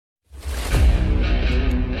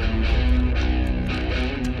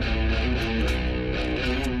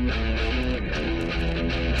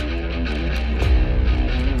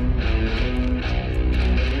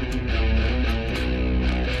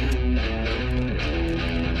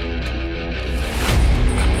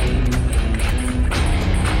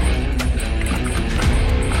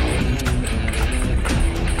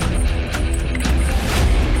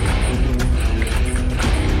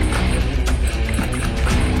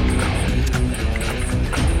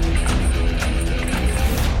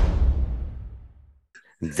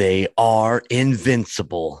They are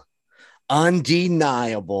invincible,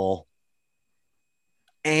 undeniable,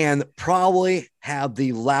 and probably have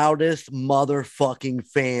the loudest motherfucking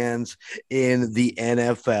fans in the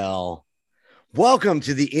NFL. Welcome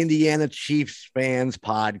to the Indiana Chiefs Fans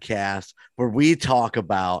Podcast, where we talk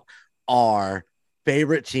about our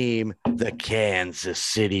favorite team, the Kansas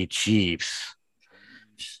City Chiefs.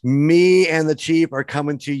 Me and the Chief are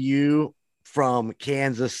coming to you from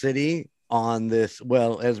Kansas City on this.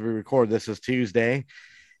 Well, as we record, this is Tuesday,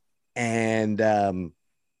 and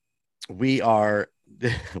we are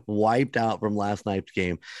wiped out from last night's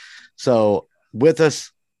game. So with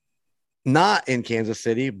us, not in Kansas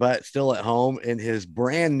City, but still at home in his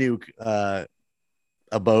brand new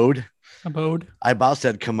abode. I about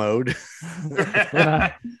said commode.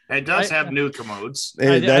 It does have new commodes.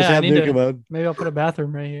 It does have new commode. Maybe I'll put a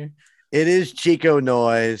bathroom right here. It is Chico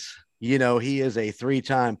Noise. You know, he is a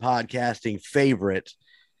 3-time podcasting favorite.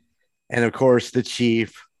 And of course, the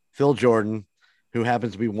Chief, Phil Jordan, who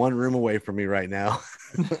happens to be one room away from me right now.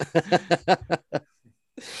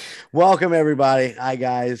 Welcome, everybody. Hi,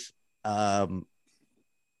 guys. All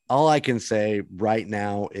I can say right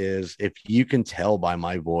now is if you can tell by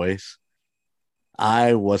my voice,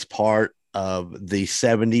 I was part of the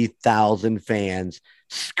 70,000 fans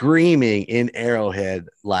screaming in Arrowhead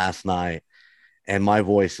last night, and my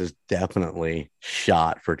voice is definitely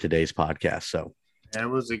shot for today's podcast. So it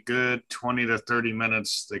was a good 20 to 30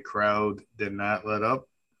 minutes. The crowd did not let up,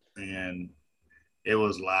 and it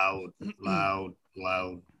was loud.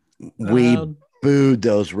 We booed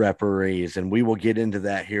those referees, and we will get into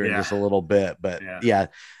that here in just a little bit. But yeah.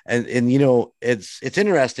 And you know, it's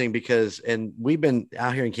interesting because, and we've been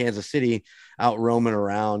out here in Kansas City, out roaming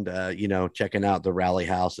around, you know, checking out the rally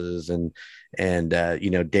houses and you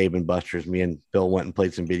know, Dave and Buster's. Me and Bill went and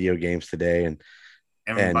played some video games today.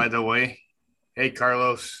 And by the way, hey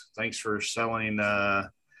Carlos, thanks for selling the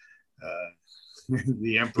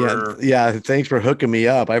Emperor. Yeah, thanks for hooking me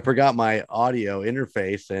up. I forgot my audio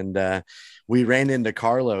interface, and we ran into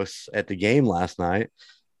Carlos at the game last night.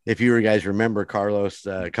 If you guys remember Carlos,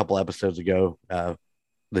 a couple episodes ago,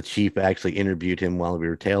 the Chief actually interviewed him while he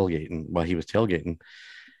was tailgating.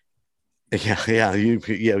 Yeah,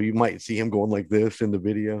 you might see him going like this in the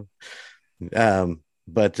video.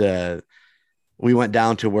 But we went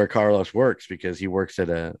down to where Carlos works because he works at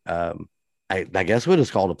a I guess what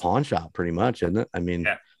is called a pawn shop, pretty much, isn't it? I mean,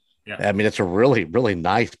 yeah. I mean, it's a really, really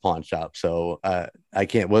nice pawn shop. So I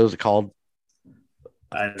can't. What is it called?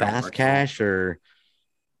 Fast Cash or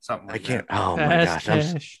something like I can't. that. Oh my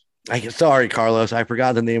gosh! Sorry, Carlos. I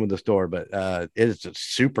forgot the name of the store, but it is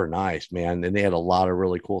just super nice, man. And they had a lot of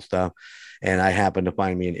really cool stuff. And I happened to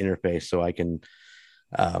find me an interface so I can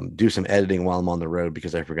do some editing while I'm on the road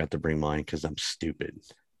because I forgot to bring mine because I'm stupid.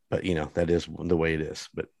 But you know, that is the way it is.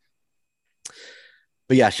 But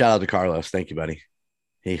yeah, shout out to Carlos. Thank you, buddy.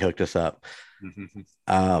 He hooked us up.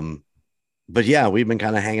 But yeah, we've been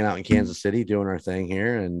kind of hanging out in Kansas City, doing our thing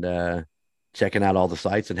here and checking out all the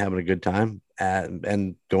sites and having a good time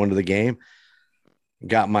and going to the game.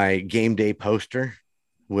 Got my game day poster,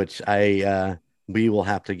 which we will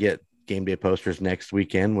have to get game day posters next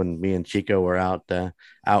weekend when me and Chico are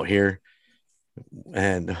out here.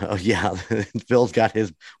 And Phil's got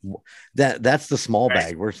his that's the small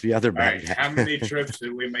bag. Where's the other bag? How many trips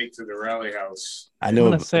did we make to the rally house? I know.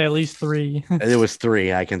 I'm gonna say at least 3. It was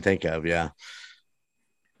 3 I can think of.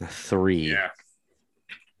 3. Yeah.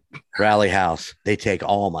 Rally house. They take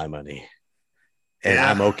all my money, and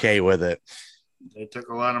I'm okay with it. They took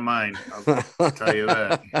a lot of mine. I'll tell you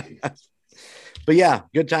that. But yeah,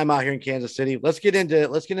 good time out here in Kansas City. Let's get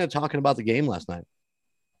into talking about the game last night.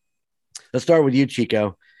 Let's start with you,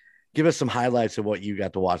 Chico. Give us some highlights of what you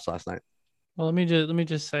got to watch last night. Well, let me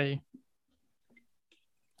just say,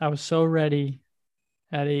 I was so ready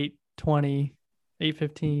at 8:20,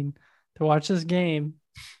 8:15 to watch this game,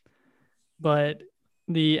 but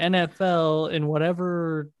the NFL and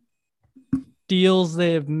whatever deals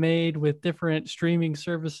they have made with different streaming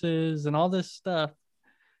services and all this stuff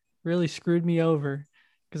really screwed me over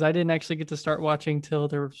because I didn't actually get to start watching till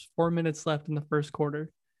there was 4 minutes left in the first quarter.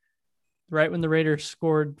 Right when the Raiders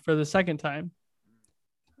scored for the second time.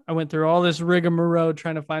 I went through all this rigmarole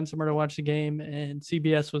trying to find somewhere to watch the game, and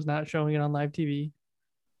CBS was not showing it on live TV.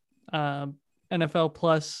 NFL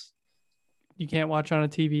Plus, you can't watch on a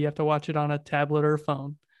TV. You have to watch it on a tablet or a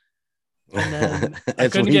phone. And then I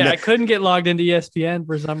couldn't get logged into ESPN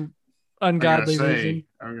for some ungodly reason.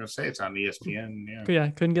 I'm going to say it's on ESPN.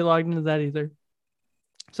 Yeah, couldn't get logged into that either.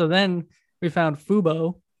 So then we found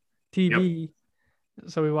Fubo TV. Yep.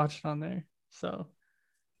 So we watched it on there. So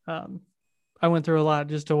I went through a lot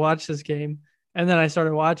just to watch this game. And then I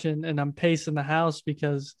started watching, and I'm pacing the house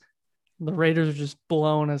because the Raiders are just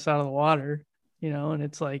blowing us out of the water, and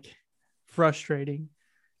it's like frustrating.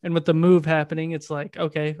 And with the move happening, it's like,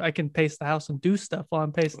 okay, I can pace the house and do stuff while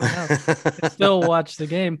I'm pacing the house. And still watch the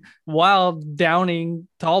game while downing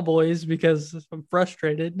tall boys because I'm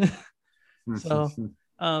frustrated. So,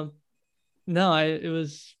 no, it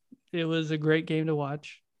was a great game to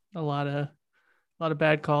watch. A lot of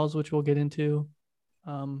bad calls, which we'll get into.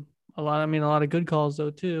 A lot of good calls though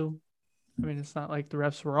too. I mean, it's not like the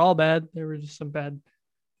refs were all bad. There were just some bad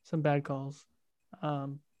calls.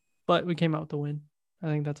 But we came out with the win. I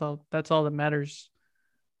think that's all that matters.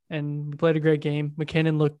 And we played a great game.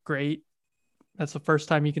 McKinnon looked great. That's the first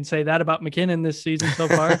time you can say that about McKinnon this season so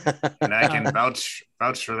far. And I can vouch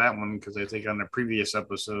for that one because I think on the previous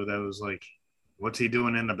episode I was like, what's he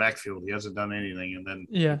doing in the backfield? He hasn't done anything. And then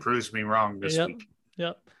he proves me wrong this week.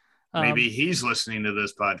 Yep. Maybe he's listening to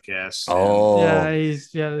this podcast.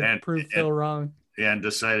 And proved Phil wrong. Yeah, and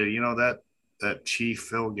decided, that Chief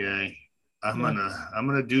Phil guy, I'm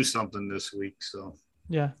gonna do something this week. So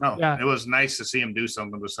it was nice to see him do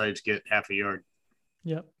something besides get half a yard.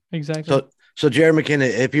 Yep, exactly. So Jared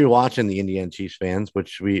McKinnon, if you're watching the Indiana Chiefs fans,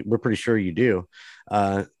 which we're pretty sure you do,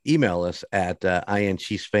 email us at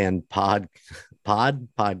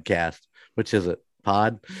podcast. Which is it?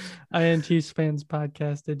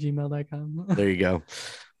 INChiefsfanspodcast@gmail.com. There you go.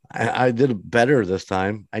 I did better this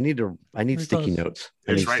time. I need sticky notes.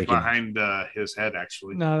 It's right behind his head,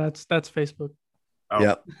 actually. No, that's Facebook. Oh.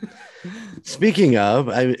 Yep. Speaking of,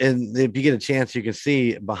 and if you get a chance, you can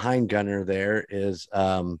see behind Gunner there is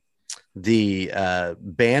the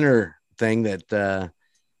banner thing that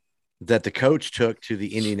the coach took to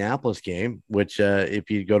the Indianapolis game, which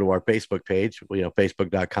if you go to our Facebook page,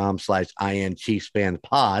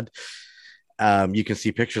 facebook.com/INChiefsfanpod, you can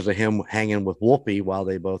see pictures of him hanging with Wolfie while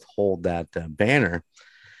they both hold that banner.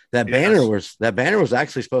 That banner was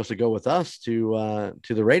actually supposed to go with us to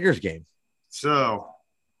the Raiders game. So,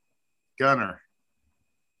 Gunner,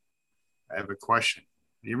 I have a question.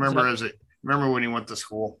 You remember remember when you went to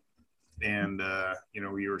school and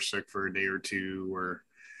you were sick for a day or two or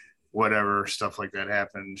whatever, stuff like that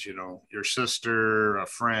happens, your sister, a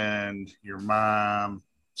friend, your mom,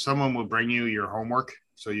 someone will bring you your homework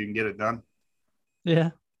so you can get it done.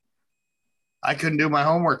 Yeah. I couldn't do my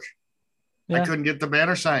homework. Yeah. I couldn't get the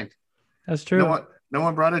banner signed. That's true. No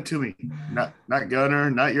one brought it to me. Not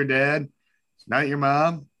Gunner, not your dad, not your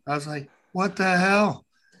mom. I was like, what the hell?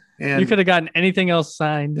 And you could have gotten anything else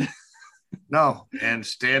signed. No. And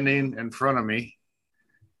standing in front of me,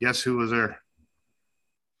 guess who was there?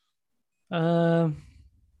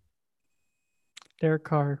 Derek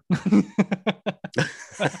Carr.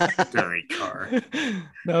 Derek Carr.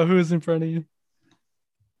 No, who's in front of you?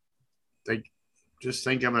 Just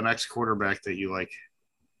think of an ex-quarterback that you like.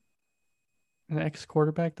 An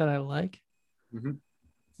ex-quarterback that I like?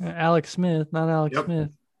 Mm-hmm. Alex Smith, not Alex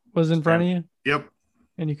Smith, was in front of you? Yep.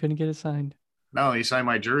 And you couldn't get it signed? No, he signed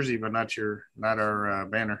my jersey, but not our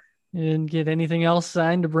banner. You didn't get anything else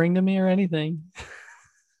signed to bring to me or anything?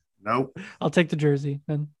 Nope. I'll take the jersey,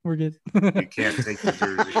 then we're good. You can't take the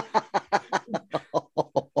jersey.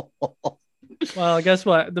 Well, guess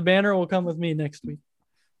what? The banner will come with me next week.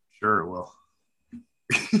 Sure it will.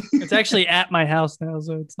 It's actually at my house now,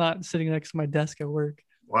 so it's not sitting next to my desk at work.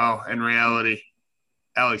 Well, in reality,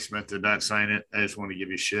 Alex Smith did not sign it. I just want to give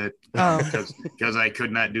you shit because I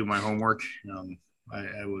could not do my homework.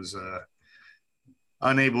 I was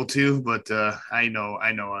unable to, but I know.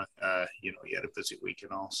 You had a busy week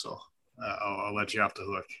and all, so I'll let you off the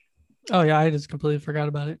hook. Oh yeah, I just completely forgot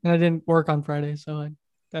about it, and I didn't work on Friday, so I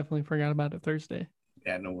definitely forgot about it Thursday.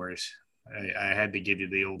 Yeah, no worries. I had to give you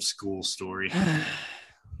the old school story.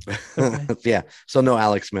 Yeah. So no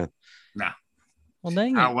Alex Smith. Nah. Well,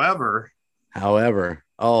 dang it. However,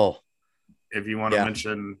 if you want to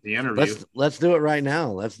mention the interview, let's do it right now.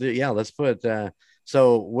 Let's put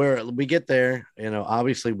so where we get there,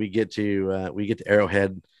 obviously we get to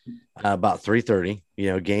Arrowhead about 3:30.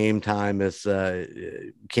 Game time is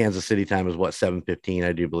Kansas City time is 7:15,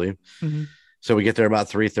 I do believe. Mm-hmm. So we get there about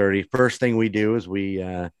 3:30. First thing we do is we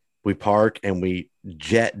park and we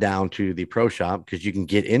jet down to the pro shop, because you can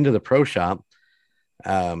get into the pro shop,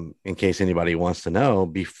 in case anybody wants to know,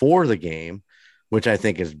 before the game, which I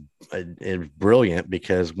think is brilliant,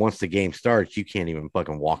 because once the game starts, you can't even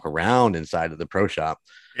fucking walk around inside of the pro shop.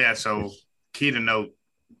 Yeah. So key to note,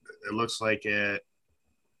 it looks like at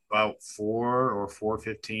about 4 or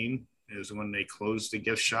 4:15 is when they close the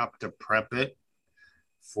gift shop to prep it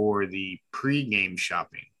for the pre-game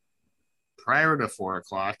shopping. Prior to 4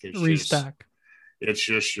 o'clock, it's restock. it's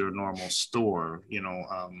just your normal store,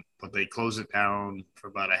 but they close it down for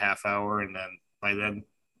about a half hour. And then by then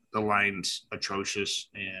the line's atrocious.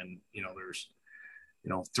 And, there's,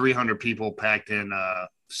 300 people packed in a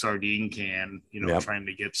sardine can, trying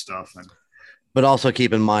to get stuff. But also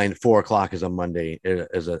keep in mind, 4:00 is a Monday,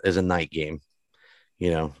 is a night game.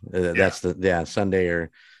 That's Sunday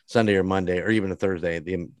or Monday or even a Thursday.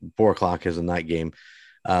 The 4:00 is a night game.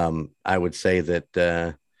 I would say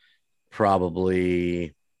that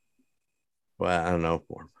probably, well, I don't know,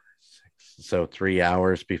 4, 5, 6, so 3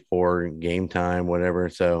 hours before game time, whatever.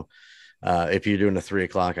 So if you're doing a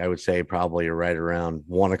 3:00, I would say probably right around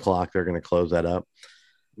 1:00 they're going to close that up.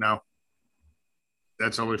 No,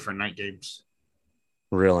 that's only for night games.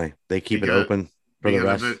 Really, they keep it open for the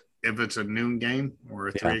rest. If it's a noon game or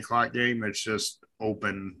a 3:00 game, it's just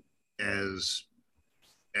open as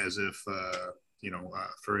if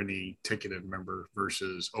for any ticketed member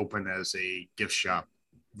versus open as a gift shop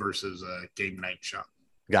versus a game night shop.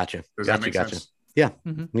 Gotcha. Does that make sense? Yeah.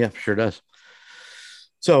 Mm-hmm. Yeah, sure does.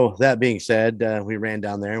 So that being said, we ran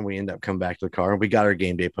down there and we ended up coming back to the car. We got our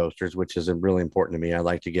game day posters, which is really important to me. I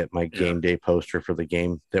like to get my game day poster for the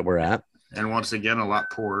game that we're at. And once again, a lot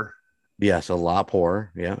poorer. Yes, a lot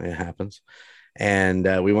poorer. Yeah, it happens. And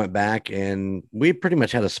we went back and we pretty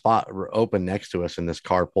much had a spot open next to us, and this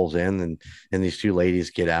car pulls in and these two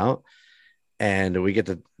ladies get out, and we get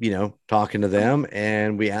to, talking to them,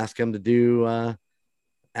 and we ask them to do an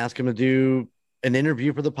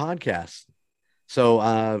interview for the podcast.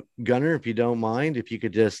 So Gunner, if you don't mind, if you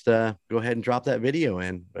could just go ahead and drop that video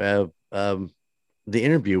in the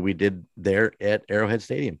interview we did there at Arrowhead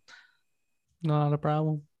Stadium. Not a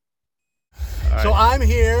problem. Right. So I'm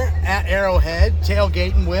here at Arrowhead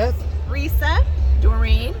tailgating with Risa,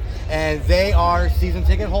 Doreen, and they are season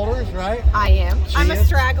ticket holders, right? I am. I'm a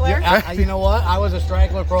straggler. You know what? I was a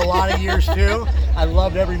straggler for a lot of years too. I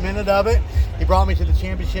loved every minute of it. He brought me to the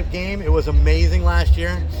championship game. It was amazing last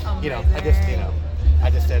year. Amazing. I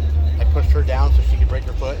just said I pushed her down so she could break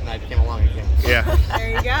her foot, and I came along again. Yeah. There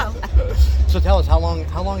you go. So tell us, how long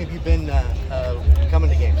have you been coming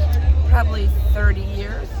to games? Probably 30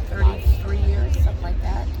 years, 33 years, something like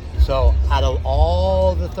that. So out of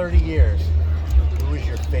all the 30 years, who is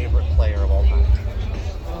your favorite player of all time?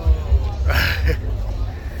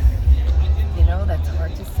 That's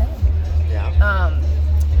hard to say. Yeah.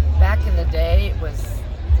 Back in the day, it was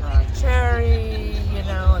Ron Cherry,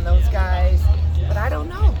 and those guys. But I don't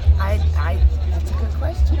know. That's a good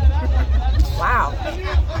question. Wow.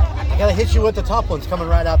 I gotta hit you with the top ones coming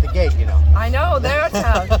right out the gate, I know, they're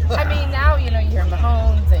tough. I mean, now, you hear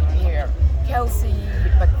Mahomes and you hear Kelsey,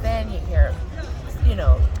 but then you hear,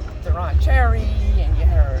 Deron Cherry, and you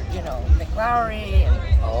heard, Nick Lowry.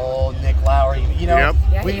 Oh, Nick Lowry. Yep.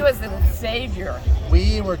 Yeah, he was the savior.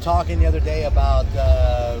 We were talking the other day about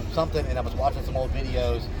something, and I was watching some old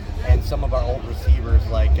videos, and some of our old receivers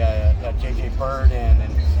like J.J. Bird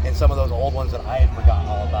and some of those old ones that I had forgotten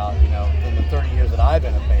all about, in the 30 years that I've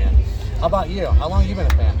been a fan. How about you? How long have you been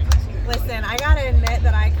a fan? Listen, I gotta admit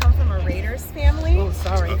that I come from a Raiders family. Oh,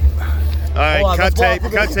 sorry. All right, cut tape.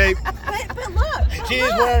 But look. She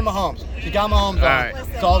is wearing Mahomes. She got Mahomes on. Right.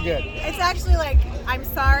 Listen, it's all good. It's actually like, I'm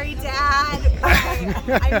sorry, Dad.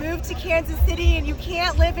 I moved to Kansas City, and you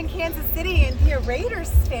can't live in Kansas City and be a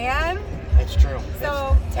Raiders fan. It's true.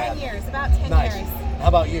 So, 10 years, about 10 nice. years. How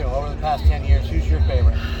about you? Over the past 10 years, who's your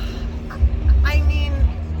favorite? I mean,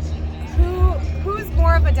 who's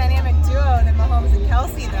more of a dynamic duo than Mahomes and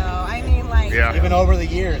Kelsey, though? I mean, like... Yeah. Even over the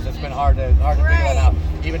years, it's been hard to figure that out.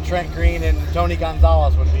 Even Trent Green and Tony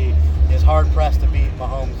Gonzalez is hard-pressed to beat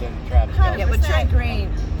Mahomes and Travis Kelce. Yeah, but Trent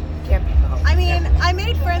Green can't beat Mahomes. I mean, I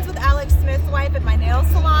made friends with Alex Smith's wife at my nail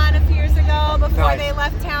salon a few years ago before they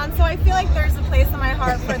left town, so I feel like there's a place in my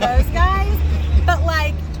heart for those guys. But,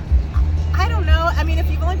 like, I don't know. I mean, if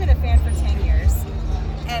you've only been a fan for 10 years,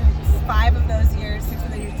 and 5 of those years, 6 of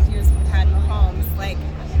those years we've had Mahomes, like,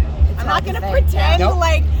 I'm not going to pretend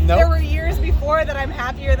there were years before that I'm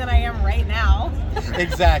happier than I am right now.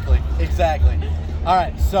 Exactly. All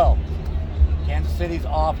right, so Kansas City's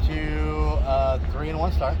off to a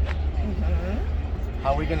 3-1 start. Mm-hmm.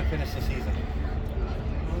 How are we going to finish the season?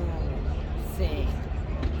 Let's see.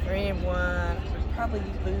 3-1. We'll probably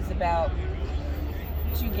lose about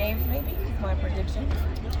 2 games, maybe, is my prediction.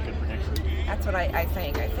 Good prediction. That's what I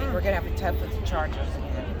think. I think we're going to have to tough with the Chargers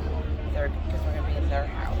again, because we're going to be in their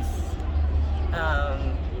house.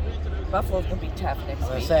 Buffalo's going to be tough next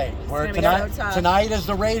week. Tonight is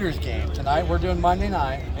the Raiders game. Tonight we're doing Monday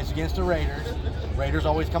night. It's against the Raiders. Raiders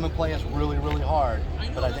always come and play us really, really hard.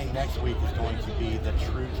 But I think next week is going to be the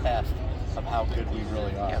true test of how good we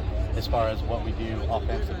really are as far as what we do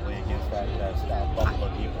offensively against that Buffalo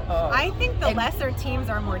defense. I think the lesser teams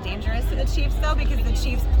are more dangerous to the Chiefs, though, because the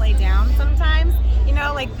Chiefs play down sometimes. You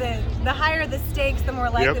know, like the higher the stakes, the more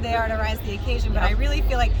likely they are to rise to the occasion. But I really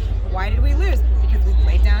feel like, why did we lose? Because we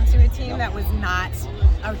played down to a team that was not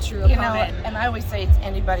a true opponent. You know, and I always say it's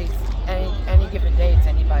anybody's, any given day, it's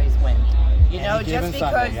anybody's win. You know, just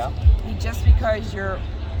because you're,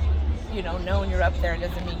 you know, knowing you're up there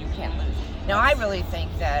doesn't mean you can't lose. Now, I really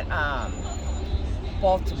think that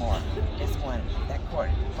Baltimore is one that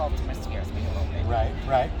Baltimore scares me a little bit.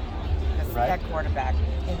 Right. Because that quarterback,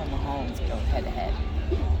 him and Mahomes go head to head.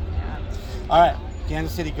 All right,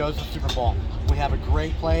 Kansas City goes to the Super Bowl. We have a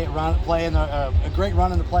great a great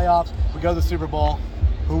run in the playoffs. We go to the Super Bowl.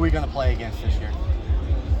 Who are we going to play against this year?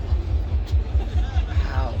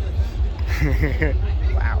 Wow.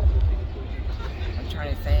 Wow. I'm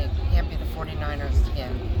trying to think. Can't be the 49ers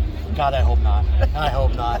again. God, I hope not. I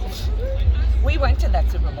hope not. We went to that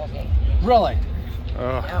Super Bowl game. Really?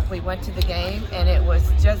 We went to the game, and it was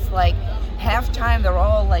just like halftime. They're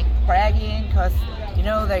all like bragging because, you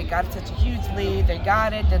know, they got such a huge lead. They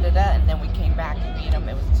got it, and then we came back and beat them.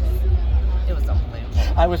 It was unbelievable.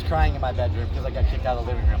 I was crying in my bedroom because I got kicked out of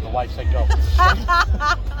the living room. The wife said, "Go."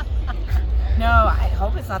 No, I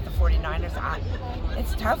hope it's not the 49ers.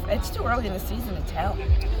 It's tough. It's too early in the season to tell.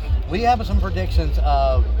 We have some predictions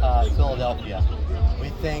of Philadelphia. We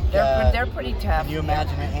think they're pretty tough. Can you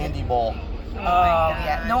imagine an Andy Bowl? Oh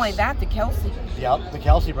yeah. Not only that, the Kelsey. Yep, the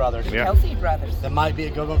Kelsey brothers. Yeah. Kelsey brothers. That might be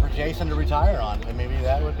a good one for Jason to retire on, and maybe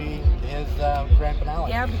that would be his grand finale.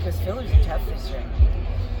 Yeah, because Phillies are tough this year.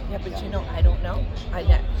 Yeah, but you know, I don't know.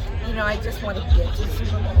 I just want to get to the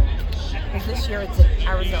Super Bowl. Because this year it's in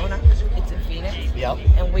Arizona, it's in Phoenix. Yep.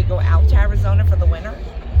 And we go out to Arizona for the winter.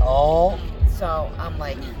 Oh. So I'm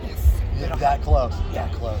like, yes. That close.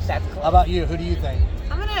 That close. That's close. How about you? Who do you think?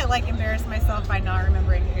 I'm gonna embarrass myself by not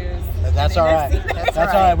remembering who's. That's all right. That's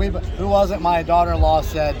all right. Who was it? My daughter-in-law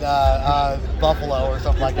said Buffalo or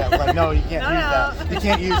something like that. It's like, no, you can't use that. You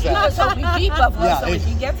can't use that. So we beat Buffalo so we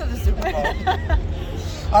can get to the Super Bowl.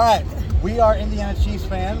 All right, we are Indiana Chiefs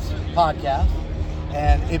fans podcast,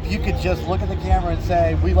 and if you could just look at the camera and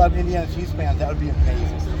say we love Indiana Chiefs fans, that would be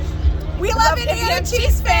amazing. We love Indiana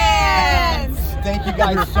Chiefs fans. Thank you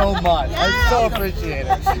guys so much. I so appreciate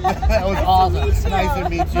it. That was awesome. Nice to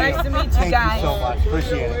meet you. Nice to meet you Thank guys. you so much.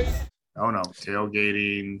 Appreciate it. Oh no,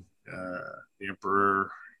 tailgating. The Emperor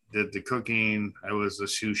did the cooking. I was the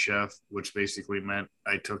sous chef, which basically meant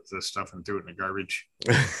I took the stuff and threw it in the garbage.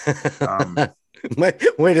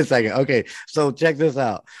 Wait a second. Okay, so check this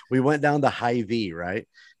out. We went down to Hy-Vee, right,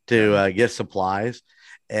 to get supplies,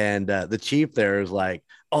 and the chief there is like,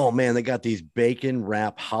 "Oh man, they got these bacon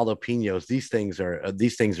wrap jalapenos. These things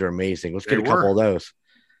are amazing. Let's get a couple of those."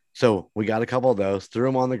 So we got a couple of those, threw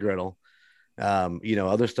them on the griddle.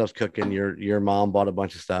 Other stuff's cooking. Your mom bought a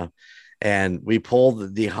bunch of stuff, and we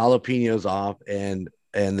pulled the jalapenos off, and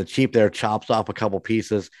the chief there chops off a couple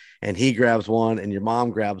pieces, and he grabs one, and your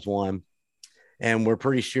mom grabs one. And we're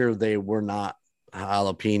pretty sure they were not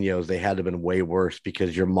jalapenos. They had to have been way worse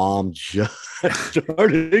because your mom just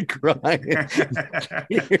started crying.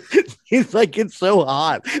 He's like, it's so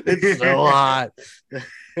hot. It's so hot.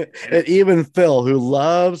 And even Phil, who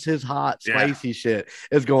loves his hot, spicy shit,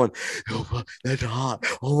 is going, "Oh, that's hot.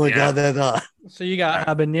 Oh my God, that's hot." So you got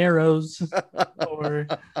habaneros or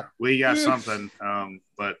we got something.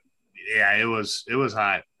 But yeah, it was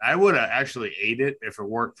hot. I would have actually ate it if it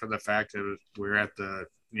weren't for the fact that we were at the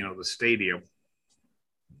stadium.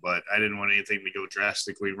 But I didn't want anything to go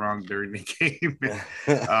drastically wrong during the game.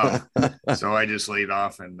 So I just laid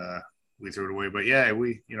off and we threw it away. But yeah,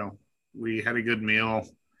 we had a good meal.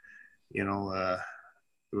 It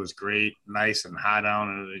was great, nice and hot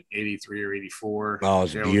down at 83 or 84. Oh,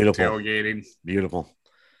 it's beautiful. Tailgating. Beautiful.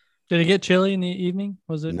 Did it get chilly in the evening?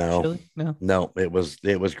 Was it chilly? No, it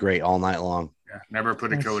was great all night long. Yeah, never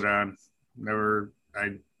put a coat on. I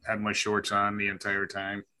had my shorts on the entire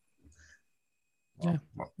time. I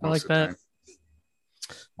like that.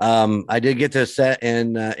 I did get to sit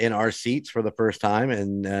in our seats for the first time,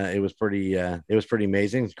 and it was pretty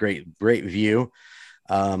amazing. It's great view.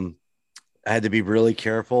 I had to be really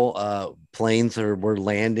careful. Planes were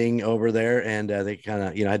landing over there, and they kind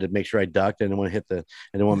of, I had to make sure I ducked. I didn't want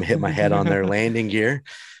to hit my head on their landing gear,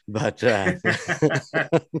 but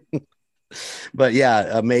but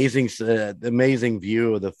yeah, amazing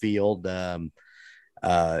view of the field,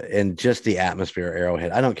 and just the atmosphere at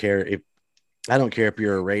Arrowhead. I don't care if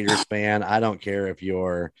you're a Raiders fan. I don't care if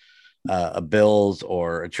you're a Bills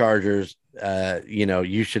or a Chargers,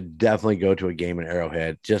 you should definitely go to a game in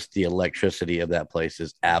Arrowhead. Just the electricity of that place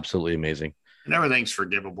is absolutely amazing. And everything's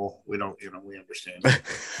forgivable. We don't, we understand.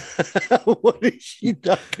 What is she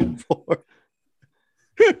ducking for?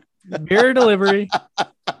 Beer delivery.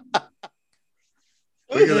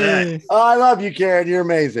 Look at that. Oh, I love you, Karen. You're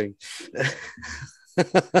amazing.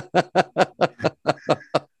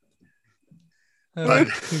 But-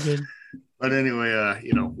 Too good. But anyway,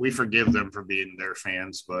 we forgive them for being their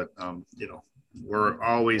fans, but we're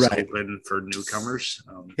always Right. open for newcomers.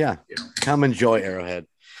 Yeah. Come enjoy Arrowhead.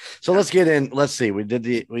 So let's get in. Let's see.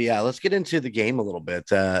 Let's get into the game a little bit.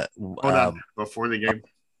 Hold on. Before the game,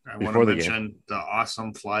 I want before to the game. mention the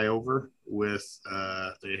awesome flyover with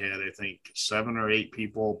they had, I think, 7 or 8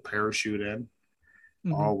 people parachute in,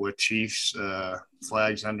 Mhm. all with Chiefs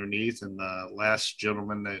flags underneath. And the last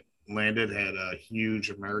gentleman that landed had a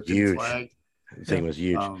huge American Huge. flag. The thing was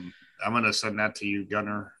huge. I'm going to send that to you,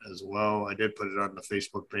 Gunner, as well. I did put it on the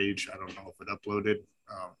Facebook page. I don't know if it uploaded.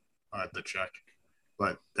 I'll have to check.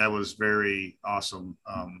 But that was very awesome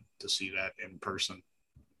to see that in person.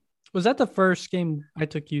 Was that the first game I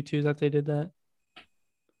took you to that they did that?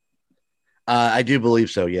 I do believe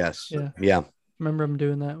so. Yes. Yeah. Yeah. Remember them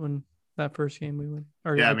doing that when that first game we went,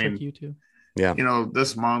 or Yeah, I I mean- took you to.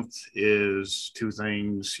 This month is 2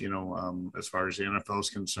 things, as far as the NFL is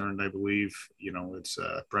concerned, I believe, it's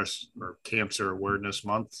breast or cancer awareness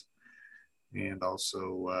month and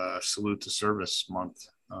also salute to service month,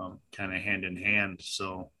 kind of hand in hand.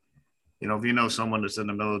 So, if you know someone that's in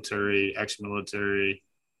the military, ex-military,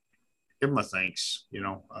 give them a thanks,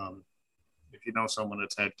 if you know someone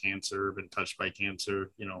that's had cancer, been touched by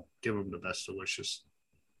cancer, give them the best of wishes.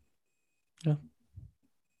 Yeah.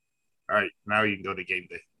 All right, now you can go to game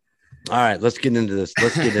day. All right. Let's get into this.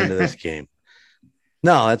 Let's get into this game.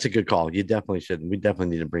 No, that's a good call. You definitely should. We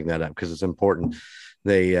definitely need to bring that up because it's important.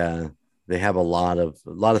 They have a lot of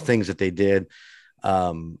things that they did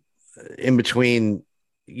in between.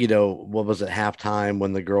 What was it, halftime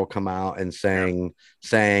when the girl come out and sang,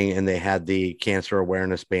 and they had the cancer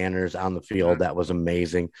awareness banners on the field. That was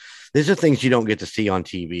amazing. These are things you don't get to see on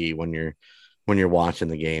TV when you're watching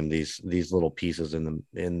the game. These little pieces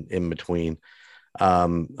in between. A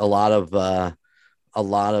lot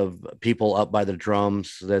of people up by the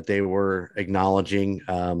drums that they were acknowledging.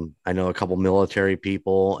 I know a couple military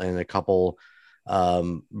people and a couple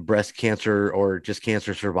breast cancer or just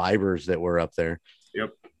cancer survivors that were up there.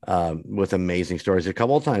 Yep. With amazing stories. A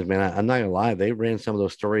couple of times, man, I'm not gonna lie, they ran some of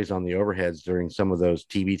those stories on the overheads during some of those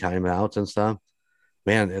TV timeouts and stuff.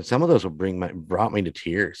 Man, and some of those brought me to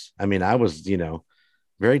tears. I mean, I was,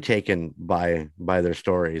 very taken by their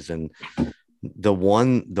stories. And the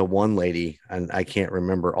one lady, and I can't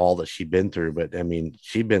remember all that she'd been through, but I mean,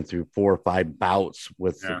 she'd been through 4 or 5 bouts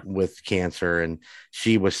with cancer, and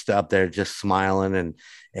she was up there just smiling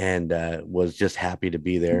and was just happy to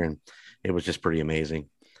be there. And it was just pretty amazing.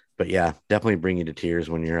 But yeah, definitely bring you to tears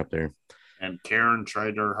when you're up there. And Karen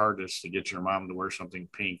tried her hardest to get your mom to wear something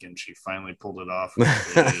pink, and she finally pulled it off with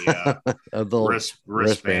A little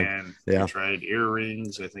wristband. Yeah. We tried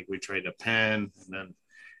earrings. I think we tried a pen. And then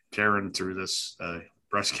Karen threw this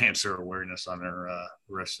breast cancer awareness on her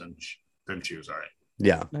wrist, and then she was all right.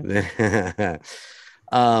 Yeah.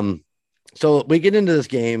 So we get into this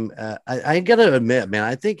game. I got to admit, man,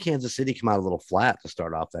 I think Kansas City came out a little flat to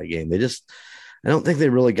start off that game. I don't think they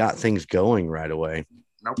really got things going right away.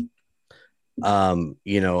 Nope.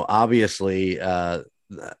 Obviously, and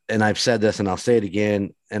I've said this and I'll say it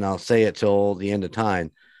again, and I'll say it till the end of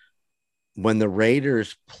time. When the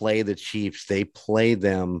Raiders play the Chiefs, they play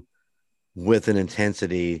them with an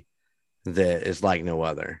intensity that is like no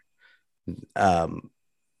other. I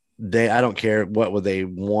don't care what were they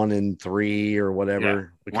 1-3 or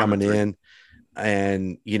whatever coming in.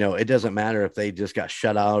 And, it doesn't matter if they just got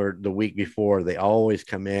shut out or the week before, they always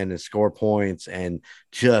come in and score points and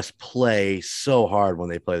just play so hard when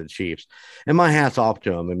they play the Chiefs. And my hat's off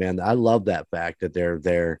to them. And man, I love that fact that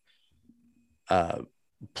they're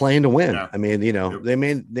playing to win. Yeah. I mean, they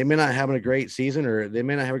may not have a great season or they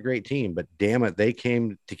may not have a great team, but damn it, they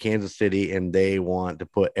came to Kansas City and they want to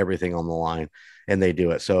put everything on the line, and they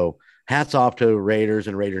do it. So hats off to Raiders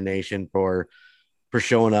and Raider Nation for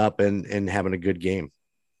showing up and having a good game.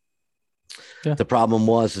 Yeah. The problem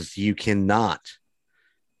is you cannot,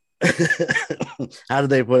 how did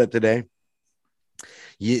they put it today?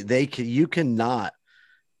 You cannot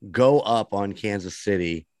go up on Kansas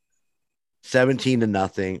City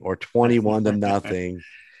 17-0 or 21-0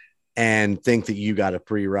 and think that you got a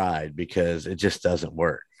free ride, because it just doesn't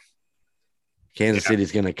work. Kansas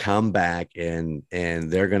City's going to come back and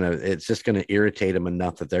it's just going to irritate them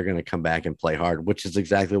enough that they're going to come back and play hard, which is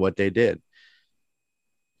exactly what they did.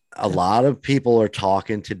 A lot of people are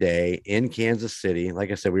talking today in Kansas City.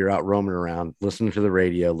 Like I said, we were out roaming around, listening to the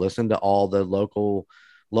radio, listen to all the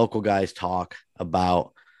local guys talk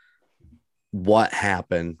about what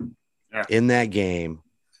happened in that game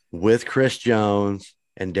with Chris Jones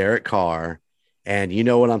and Derek Carr. And you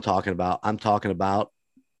know what I'm talking about? I'm talking about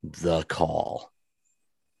the call.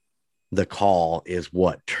 The call is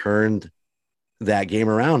what turned that game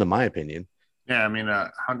around, in my opinion. Yeah, I mean,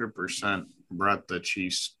 100% brought the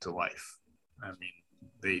Chiefs to life. I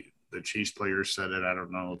mean, the Chiefs players said it. I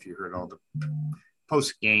don't know if you heard all the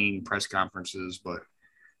post-game press conferences, but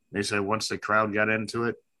they said once the crowd got into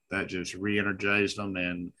it, that just re-energized them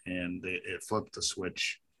and it flipped the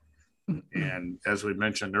switch. And as we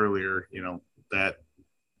mentioned earlier, you know, that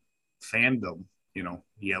fandom, you know,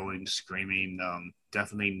 yelling, screaming,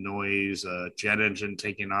 definitely noise, jet engine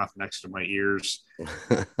taking off next to my ears.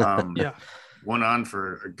 Went on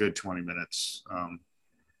for a good 20 minutes.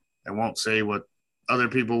 I won't say what other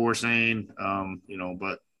people were saying, you know,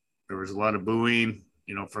 but there was a lot of booing,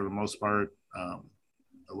 you know, for the most part. A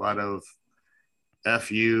lot of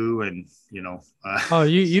F you and, you know.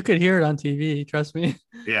 You could hear it on TV. Trust me.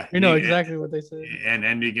 Yeah. You know exactly what they say.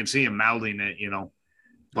 And you can see him mouthing it, you know.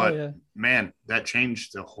 But, man, that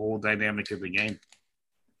changed the whole dynamic of the game.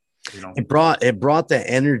 You know, it brought the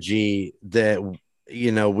energy that,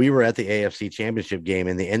 you know, we were at the AFC Championship game,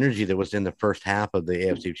 and the energy that was in the first half of the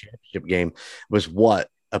AFC Championship game was what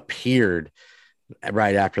appeared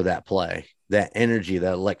right after that play. That energy,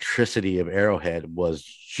 that electricity of Arrowhead was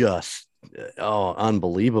just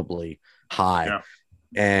unbelievably high. Yeah.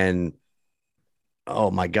 And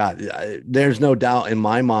oh my God, there's no doubt in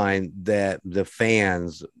my mind that the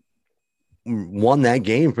fans won that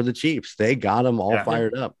game for the Chiefs. They got them all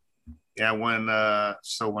fired up. Yeah, when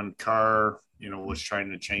Carr, you know, was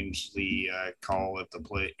trying to change the call at the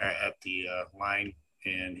line,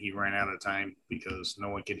 and he ran out of time because no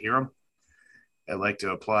one could hear him. I'd like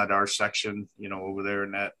to applaud our section, you know, over there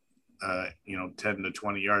in that, 10 to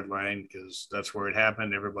 20 yard line, because that's where it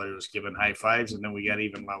happened. Everybody was giving high fives, and then we got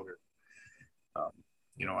even louder.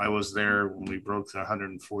 You know, I was there when we broke the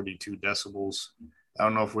 142 decibels. I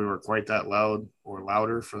don't know if we were quite that loud or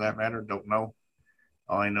louder for that matter. Don't know.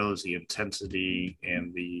 All I know is the intensity,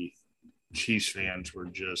 and the Chiefs fans were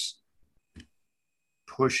just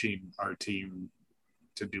pushing our team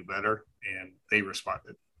to do better, and they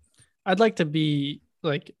responded. I'd like to be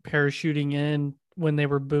like parachuting in when they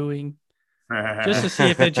were booing, just to see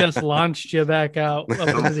if it just launched you back out up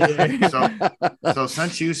into the air. So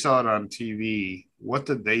since you saw it on TV, what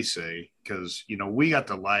did they say? Because, you know, we got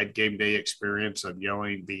the live game day experience of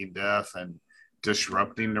yelling, being deaf, and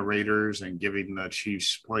disrupting the Raiders and giving the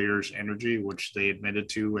Chiefs players energy, which they admitted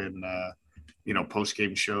to in,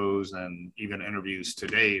 post-game shows and even interviews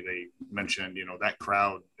today. They mentioned, you know, that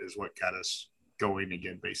crowd is what got us going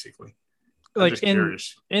again, basically. Like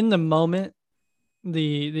in the moment,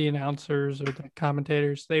 the announcers or the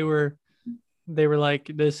commentators, they were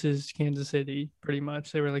like, this is Kansas City, pretty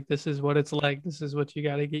much. They were like, this is what it's like. This is what you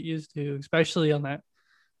got to get used to, especially on that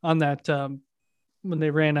when they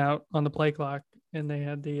ran out on the play clock and they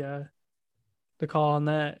had the call on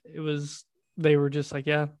that. They were just like,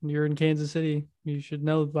 yeah, you're in Kansas City. You should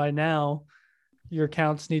know by now your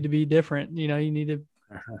counts need to be different. You know, you need to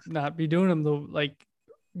not be doing them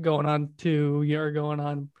going on 2 or going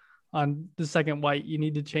on the second white. You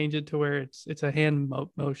need to change it to where it's a hand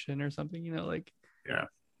motion or something, you know, like, yeah,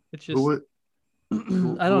 it's just,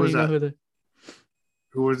 I don't even know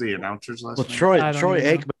who were the announcers last night? Troy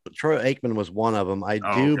Aikman was one of them. I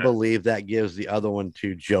do believe that gives the other one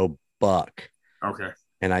to Joe Buck. Okay.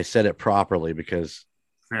 And I said it properly because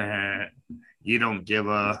you don't give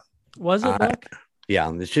a. Was it Buck?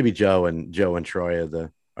 Yeah, it should be Joe and Troy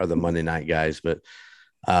are the Monday night guys, but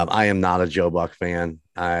I am not a Joe Buck fan.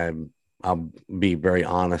 I'll be very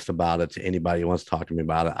honest about it to anybody who wants to talk to me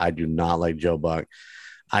about it. I do not like Joe Buck.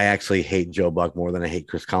 I actually hate Joe Buck more than I hate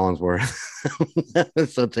Chris Collinsworth.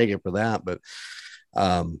 So take it for that. But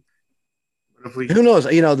who knows?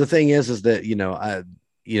 You know, the thing is that, you know,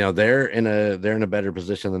 they're in a better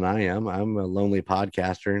position than I am. I'm a lonely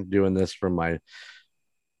podcaster doing this from my,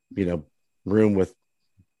 you know, room with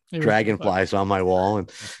dragonflies on my wall. And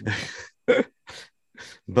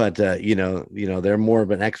but you know, they're more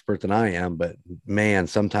of an expert than I am, but man,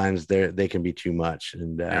 sometimes they can be too much.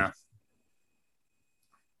 And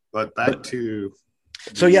but back to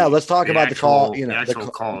let's talk about the call. You know, the actual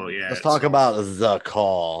call. Yeah, let's talk about the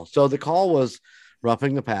call. So the call was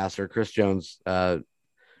roughing the passer. Chris Jones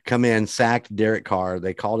come in, sacked Derek Carr.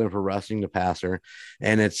 They called him for rushing the passer,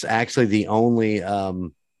 and it's actually the only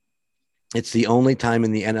time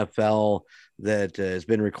in the NFL that has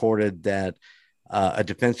been recorded that a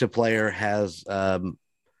defensive player has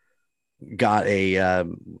got a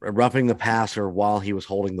roughing the passer while he was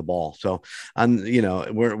holding the ball. So,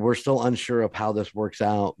 we're still unsure of how this works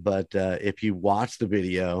out. But if you watch the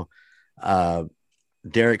video,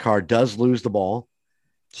 Derek Carr does lose the ball.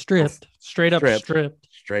 Straight up stripped.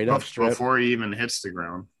 Before he even hits the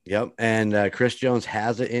ground. Yep. And Chris Jones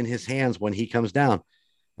has it in his hands when he comes down.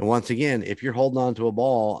 And once again, if you're holding on to a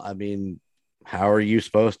ball, I mean, how are you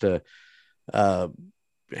supposed to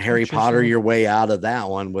Harry Potter your way out of that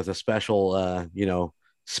one with a special,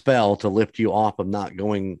 spell to lift you off of not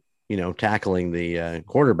going, tackling the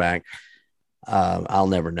quarterback? I'll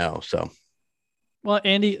never know. So, well,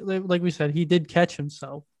 Andy, like we said, he did catch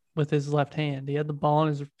himself with his left hand. He had the ball in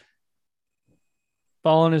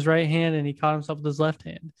his right hand, and he caught himself with his left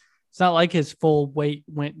hand. It's not like his full weight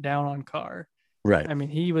went down on Carr. Right. I mean,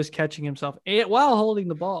 he was catching himself while holding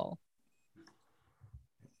the ball.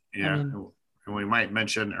 Yeah. And we might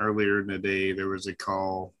mention earlier in the day, there was a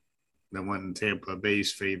call that went in Tampa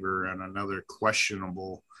Bay's favor on another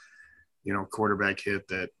questionable, quarterback hit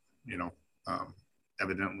that,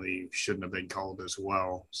 evidently shouldn't have been called as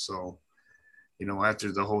well. So,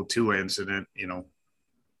 after the whole Tua incident,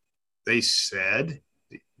 they said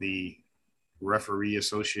the referee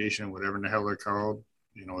association, whatever the hell they're called,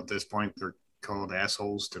 at this point, they're called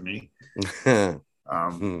assholes to me. Said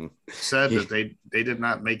that they did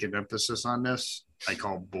not make an emphasis on this. I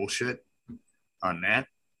call bullshit on that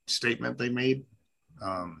statement they made.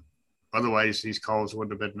 Otherwise, these calls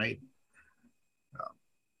wouldn't have been made.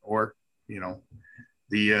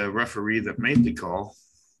 The referee that made the call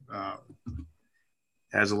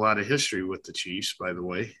has a lot of history with the Chiefs, by the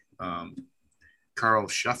way. Carl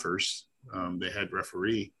Schaffers, the head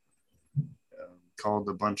referee, called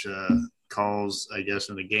a bunch of calls, I guess,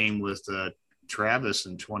 in a game with Travis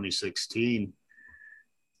in 2016.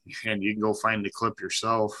 And you can go find the clip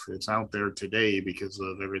yourself. It's out there today because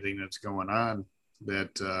of everything that's going on.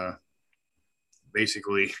 That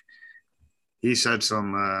basically he said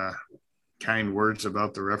some kind words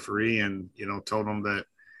about the referee and, told him that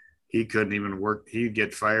he couldn't even work. He'd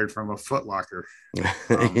get fired from a Foot Locker,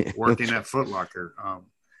 working at Foot Locker.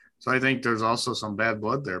 So I think there's also some bad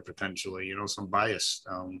blood there potentially, some bias.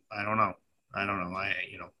 I don't know.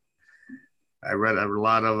 I read a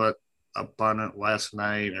lot of it up on it last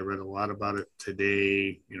night. I read a lot about it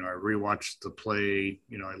today. I rewatched the play.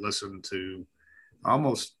 I listened to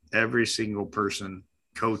almost every single person,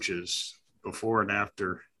 coaches, before and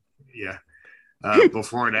after. Yeah.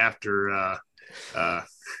 Before and after.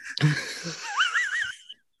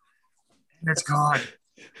 It's gone.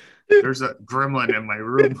 There's a gremlin in my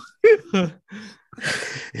room.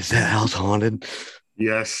 Is that house haunted?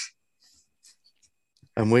 Yes.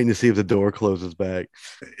 I'm waiting to see if the door closes back.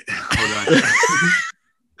 Hold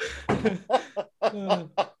on.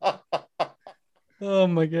 Oh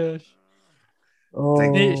my gosh.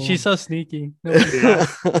 Oh. She's so sneaky. Yeah.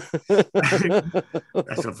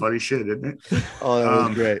 That's some funny shit, isn't it? Oh, that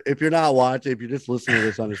was great. If you're not watching, if you're just listening to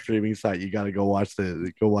this on a streaming site, you got to go watch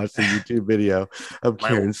the YouTube video of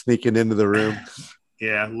Karen sneaking into the room.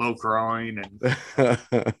 Yeah, low crawling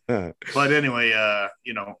but anyway,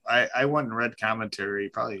 I went and read commentary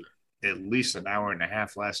probably at least an hour and a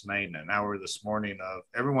half last night and an hour this morning of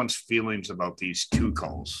everyone's feelings about these two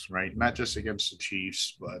calls, right? Not just against the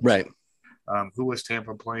Chiefs, but right. Who was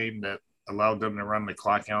Tampa playing that allowed them to run the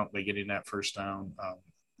clock out by getting that first down?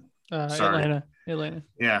 Atlanta.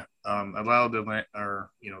 Yeah. Allowed them,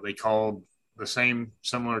 they called the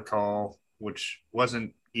similar call, which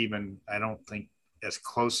wasn't even, I don't think, as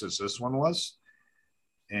close as this one was.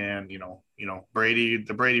 And, Brady,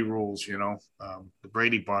 the Brady rules, the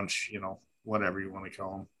Brady bunch, whatever you want to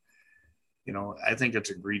call them. I think it's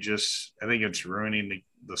egregious. I think it's ruining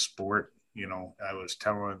the sport. I was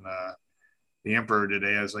telling the Emperor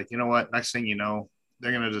today, I was like, you know what? Next thing you know,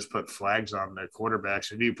 they're going to just put flags on their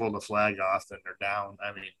quarterbacks. If you pull the flag off, then they're down.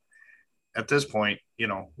 I mean, at this point,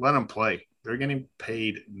 let them play. They're getting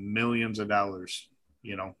paid millions of dollars.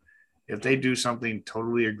 If they do something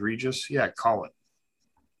totally egregious, yeah, call it.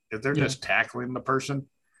 If they're just tackling the person,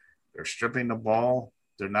 they're stripping the ball,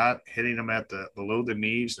 they're not hitting them below the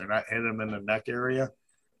knees, they're not hitting them in the neck area.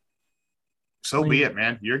 So be it,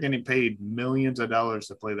 man. You're getting paid millions of dollars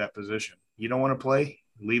to play that position. You don't want to play?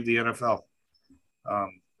 Leave the NFL.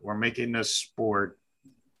 We're making this sport.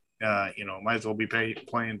 Might as well be playing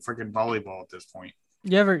freaking volleyball at this point.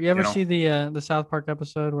 You ever see the South Park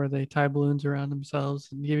episode where they tie balloons around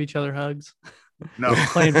themselves and give each other hugs? No,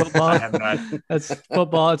 Playing football. I have not. That's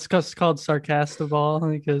football. It's called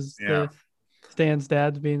sarcastaball because Yeah. Stan's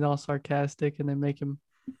dad's being all sarcastic, and they make him.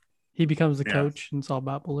 He becomes the Yeah. coach, and it's all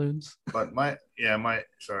about balloons. But my brain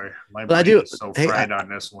is so hey, fried on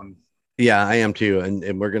this one. Yeah, I am too,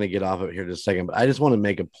 and we're gonna get off of it here in just a second. But I just want to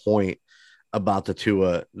make a point about the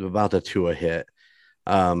Tua hit.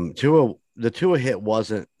 The Tua hit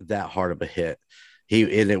wasn't that hard of a hit.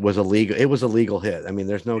 It was illegal. It was a legal hit. I mean,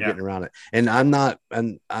 there's no getting around it. And I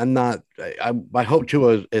hope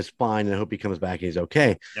Tua is fine, and I hope he comes back and he's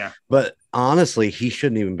okay. Yeah. But honestly, he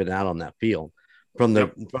shouldn't even been out on that field from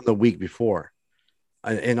the week before.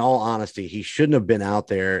 In all honesty, he shouldn't have been out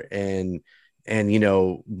there. And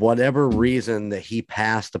whatever reason that he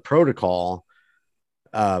passed the protocol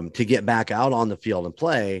to get back out on the field and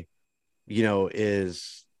play,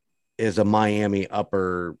 is a Miami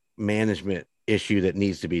upper management issue that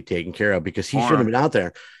needs to be taken care of, because he shouldn't have been out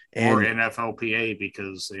there. And or NFLPA,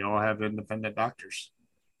 because they all have independent doctors.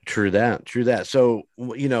 True that. So,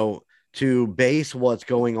 to base what's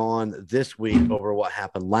going on this week over what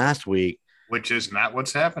happened last week, which is not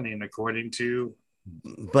what's happening according to.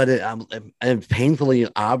 But and painfully,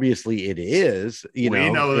 obviously, it is. We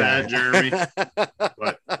know that, Jeremy.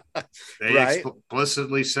 But they Right?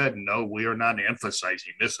 explicitly said, no, we are not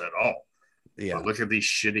emphasizing this at all. Yeah. But look at these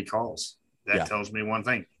shitty calls. That tells me one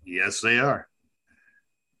thing. Yes, they are.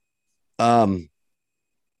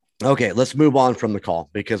 Okay, let's move on from the call,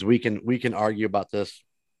 because we can argue about this.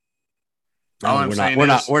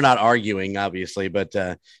 We're not arguing, obviously, but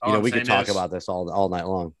we can talk about this all night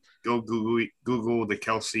long. Go Google the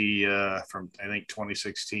Kelsey from I think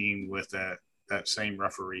 2016 with that same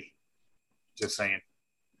referee. Just saying.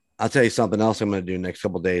 I'll tell you something else I'm going to do next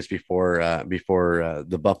couple of days before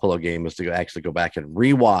the Buffalo game is to actually go back and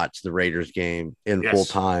rewatch the Raiders game in full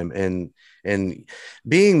time, and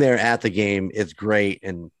being there at the game, it's great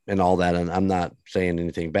and all that. And I'm not saying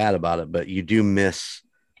anything bad about it, but you do miss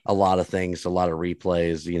a lot of things, a lot of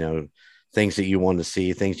replays, things that you want to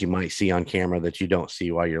see, things you might see on camera that you don't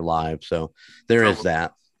see while you're live. So there is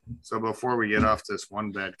that. So before we get off this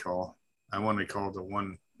one bad call, I want to call the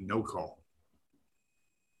one no call.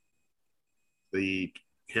 The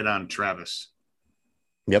hit on Travis.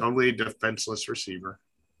 Yep. Totally defenseless receiver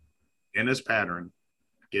in his pattern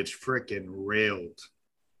gets freaking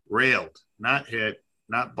railed. Not hit,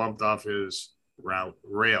 not bumped off his route,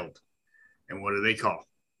 railed. And what do they call?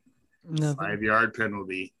 Nothing. 5-yard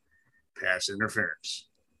penalty, pass interference.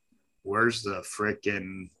 Where's the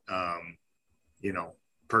freaking,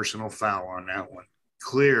 personal foul on that one?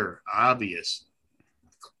 Clear, obvious,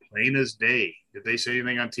 plain as day. Did they say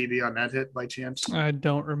anything on TV on that hit by chance? I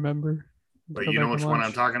don't remember. But you know which one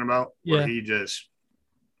I'm talking about? Yeah. Where he just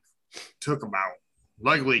took him out.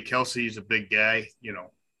 Luckily, Kelsey's a big guy.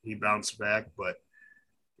 He bounced back. But,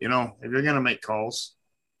 if you're going to make calls,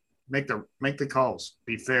 make the calls.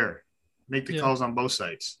 Be fair. Make the calls on both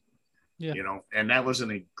sides. Yeah. And that was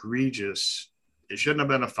an egregious – it shouldn't have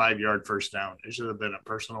been a 5-yard first down. It should have been a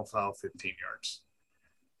personal foul, 15 yards.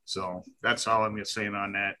 So that's all I'm saying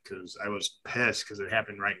on that, because I was pissed because it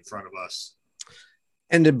happened right in front of us.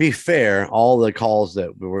 And to be fair, all the calls that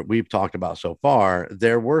we've talked about so far,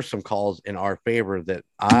 there were some calls in our favor that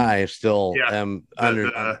I still am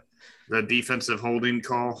under. The defensive holding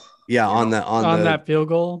call. Yeah, on that field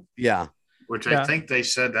goal. Yeah. Which I think they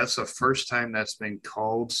said that's the first time that's been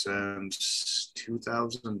called since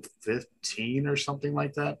 2015 or something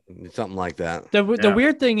like that. Something like that. The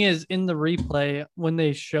weird thing is, in the replay, when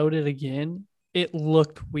they showed it again, it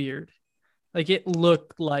looked weird. Like, it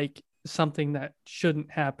looked like something that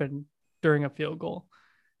shouldn't happen during a field goal.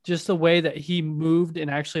 Just the way that he moved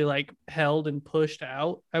and actually held and pushed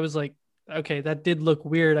out. I was like, okay, that did look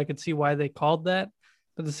weird. I could see why they called that.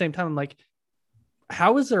 But at the same time, I'm like,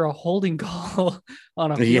 how is there a holding call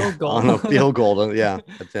on a field goal? On a field goal,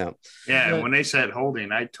 attempt. Yeah, when they said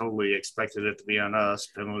holding, I totally expected it to be on us.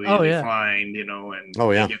 Penalty declined, and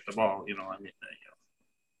get the ball,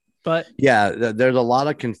 But there's a lot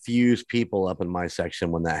of confused people up in my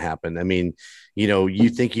section when that happened. I mean, you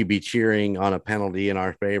think you'd be cheering on a penalty in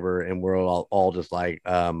our favor, and we're all just like,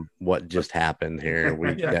 what just happened here?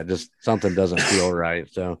 Just something doesn't feel right.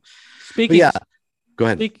 So, go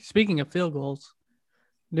ahead. Speaking of field goals,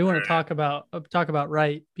 I do want to talk about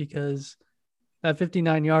Wright, because that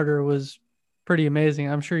 59-yarder was pretty amazing.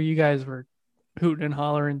 I'm sure you guys were hooting and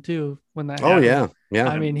hollering too when that happened. Yeah.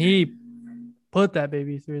 I mean, he put that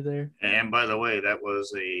baby through there. And by the way, that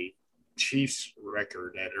was a Chiefs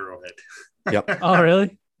record at Arrowhead. Yep. Oh,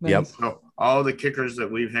 really? Nice. Yep. So all the kickers that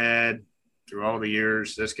we've had through all the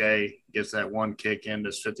years, this guy gets that one kick in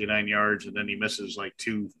that's 59 yards, and then he misses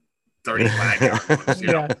 2 35 yards.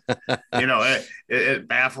 Yeah. It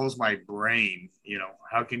baffles my brain.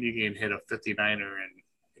 How can you hit a 59er and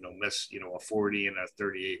miss a 40 and a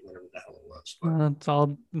 38, whatever the hell it was. But It's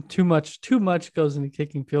all too much goes into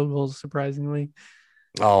kicking field goals, surprisingly.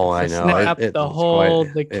 Oh, I The know. snap, the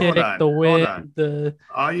hold, the kick, on, the hold win, on. the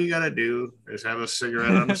all you gotta do is have a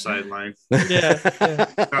cigarette on the sideline, yeah.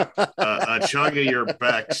 a chug of your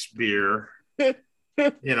Beck's beer.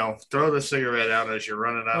 Throw the cigarette out as you're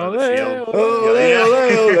running out of the field.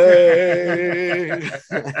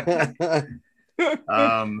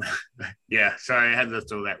 Yeah, sorry, I had to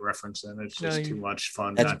throw that reference in. It's just too much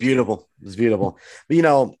fun. That's beautiful. It's beautiful.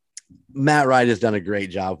 But, Matt Wright has done a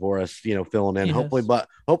great job for us, filling in. Hopefully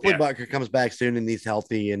Butker comes back soon and he's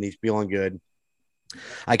healthy and he's feeling good.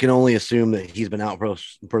 I can only assume that he's been out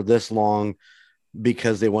for this long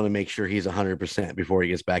because they want to make sure he's 100% before he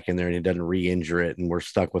gets back in there and he doesn't re-injure it and we're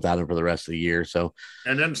stuck without him for the rest of the year. So,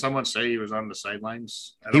 and then someone say he was on the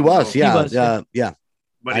sidelines. He was. But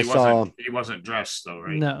he wasn't dressed though,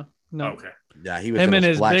 right? No. Okay. Yeah, he was him and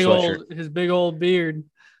his big old beard.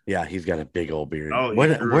 Yeah, he's got a big old beard. Oh,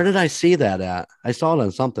 where did I see that at? I saw it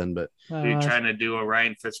on something, but you trying to do a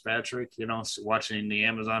Ryan Fitzpatrick, watching the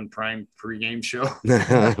Amazon Prime pregame show?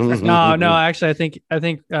 No. Actually, I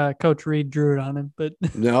think Coach Reed drew it on him, but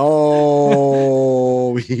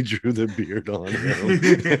no, he drew the beard on him.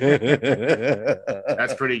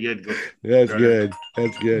 That's pretty good. That's good.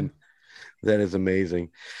 That's good. That is amazing.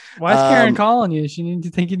 Why is Karen calling you? She need to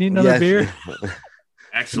think you need another beer.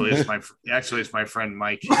 Actually, it's my friend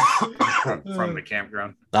Mike from the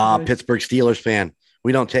campground. Pittsburgh Steelers fan.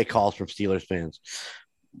 We don't take calls from Steelers fans.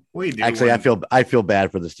 We do. Actually, I feel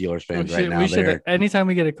bad for the Steelers fans right now. We should. Anytime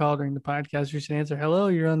we get a call during the podcast, we should answer. Hello,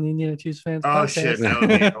 you're on the Indiana Chiefs fans. Oh podcast. shit, that would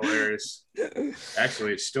be hilarious.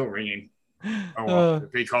 Actually, it's still ringing. Oh well,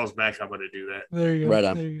 if he calls back, I'm going to do that. There you go. Right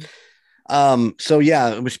on. So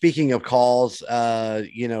yeah, speaking of calls, we had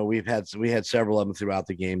several of them throughout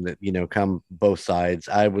the game that come both sides.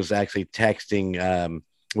 I was actually texting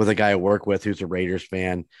with a guy I work with who's a Raiders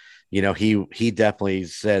fan. He definitely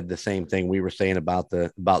said the same thing we were saying about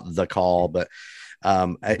the call, but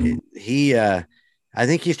I think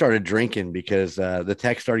he started drinking because the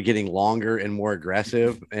text started getting longer and more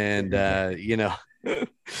aggressive, and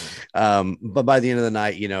but by the end of the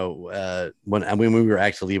night, when we were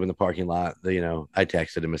actually leaving the parking lot, I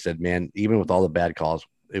texted him and said, man, even with all the bad calls,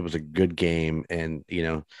 it was a good game. And,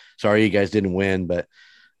 sorry you guys didn't win, but,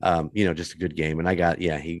 just a good game. And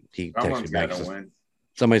he texted me back.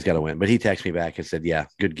 Somebody's got to win, but he texted me back and said, yeah,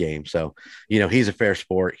 good game. So, he's a fair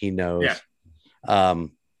sport. He knows. Yeah.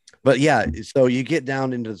 But yeah, so you get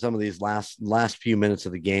down into some of these last few minutes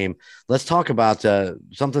of the game. Let's talk about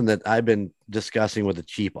something that I've been discussing with the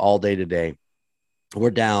Chief all day today.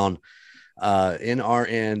 We're down in our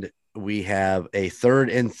end. We have a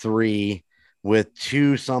 3rd and 3 with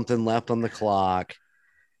 2 something left on the clock.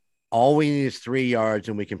 All we need is 3 yards,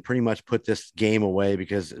 and we can pretty much put this game away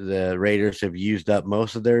because the Raiders have used up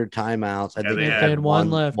most of their timeouts. I think they had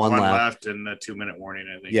one left. One left and a 2-minute warning,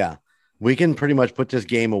 I think. Yeah. We can pretty much put this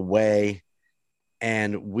game away,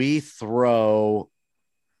 and we throw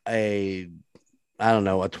a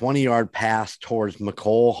 20-yard pass towards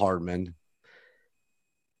McCole Hardman,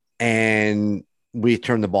 and we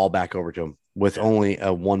turn the ball back over to him with only a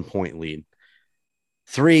 1-point lead.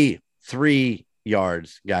 3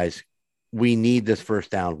 yards, guys. We need this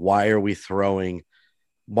first down. Why are we throwing?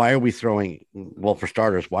 Well, for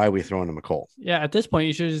starters, why are we throwing to McCole? Yeah, at this point,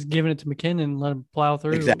 you should have just given it to McKinnon and let him plow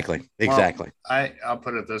through. Exactly. Well, I'll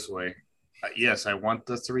put it this way. Yes, I want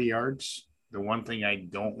the 3 yards. The one thing I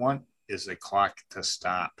don't want is the clock to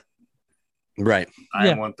stop. Right.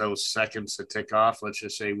 I want those seconds to tick off. Let's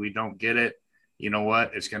just say we don't get it. You know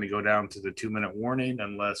what? It's going to go down to the 2-minute warning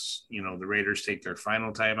unless, the Raiders take their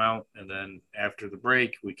final timeout. And then after the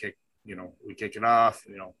break, we kick it off,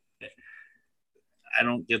 I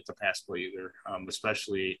don't get the pass play either,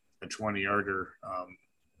 especially a 20-yarder.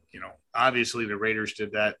 Obviously the Raiders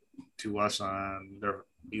did that to us on their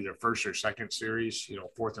either first or second series,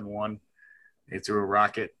 4th and 1. They threw a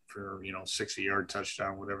rocket for, 60-yard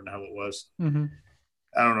touchdown, whatever the hell it was. Mm-hmm.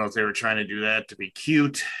 I don't know if they were trying to do that to be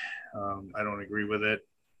cute. I don't agree with it,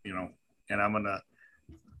 and I'm going to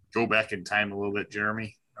go back in time a little bit,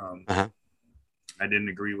 Jeremy. I didn't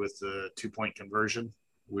agree with the 2-point conversion.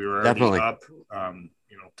 We were already up,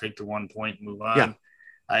 take the 1 point, move on. Yeah.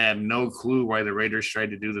 I have no clue why the Raiders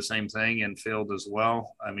tried to do the same thing and failed as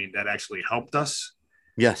well. I mean, that actually helped us.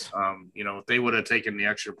 Yes. If they would have taken the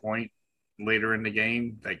extra point later in the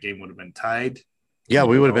game, that game would have been tied. Yeah,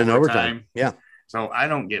 we would have been overtime. Yeah. So I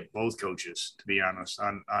don't get both coaches, to be honest,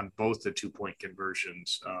 on both the 2-point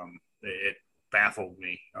conversions. it baffled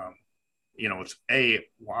me. It's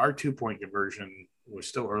our 2-point conversion was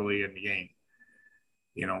still early in the game.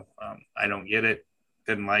 I don't get it.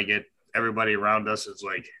 Didn't like it. Everybody around us is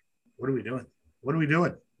like, what are we doing? What are we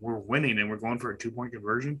doing? We're winning and we're going for a 2-point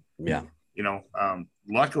conversion. Yeah.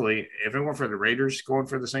 Luckily, if it weren't for the Raiders going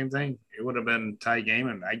for the same thing, it would have been a tie game.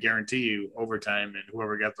 And I guarantee you overtime, and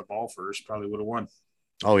whoever got the ball first probably would have won.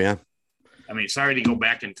 Oh, yeah. I mean, sorry to go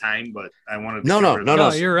back in time, but I wanted to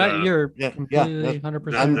No, you're right. You're completely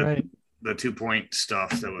 100% right. The 2-point stuff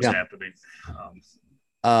that was happening.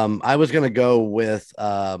 I was going to go with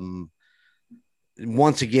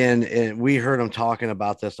once again, we heard them talking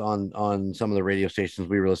about this on some of the radio stations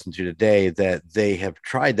we were listening to today, that they have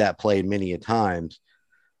tried that play many a times.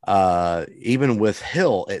 Even with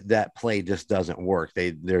Hill, that play just doesn't work.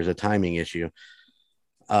 There's a timing issue.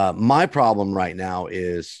 My problem right now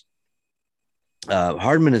is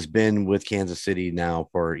Hardman has been with Kansas City now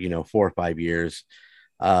for 4 or 5 years.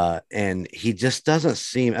 And he just doesn't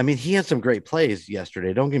seem, I mean, he had some great plays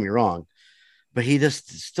yesterday, don't get me wrong, but he just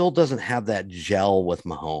still doesn't have that gel with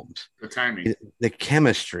Mahomes. The timing, the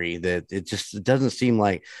chemistry, that it doesn't seem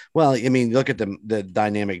like, well, I mean, look at the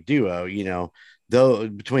dynamic duo, though,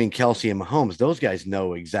 between Kelsey and Mahomes, those guys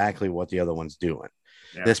know exactly what the other one's doing.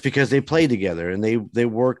 Yeah. That's because they play together and they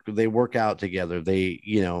work out together.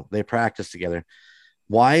 They practice together.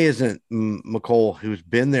 Why isn't McCole, who's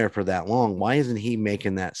been there for that long, why isn't he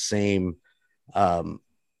making that same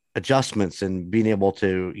adjustments and being able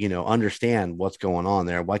to, understand what's going on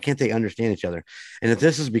there? Why can't they understand each other? And if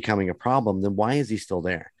this is becoming a problem, then why is he still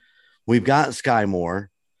there? We've got Sky Moore.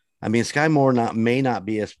 I mean, Sky Moore may not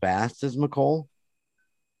be as fast as McCole,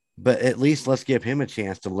 but at least let's give him a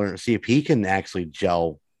chance to learn, see if he can actually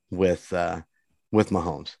gel with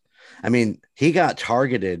Mahomes. I mean, he got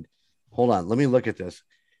targeted. Hold on, let me look at this.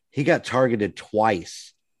 He got targeted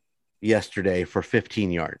twice yesterday for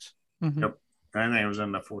 15 yards. Mm-hmm. Yep. I think it was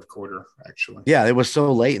in the fourth quarter, actually. Yeah, it was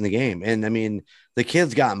so late in the game. And I mean, the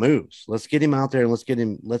kid's got moves. Let's get him out there and let's get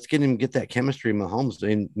him get that chemistry with Mahomes.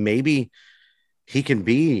 And maybe he can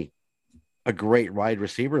be a great wide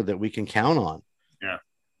receiver that we can count on.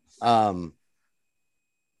 Yeah.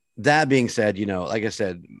 That being said, like I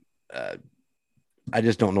said, I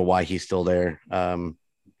just don't know why he's still there.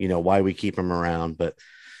 Why we keep him around, but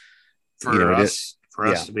for us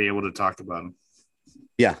to be able to talk about him.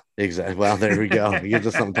 Yeah, exactly. Well, there we go. It gives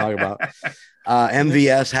us something to talk about.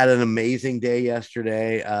 MVS had an amazing day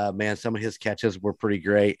yesterday. Man, some of his catches were pretty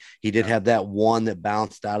great. He did have that one that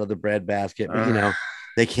bounced out of the breadbasket, but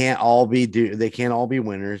they can't all be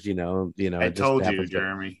winners. I told you,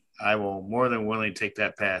 Jeremy, I will more than willingly take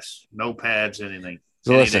that pass. No pads, anything.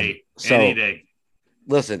 So any day.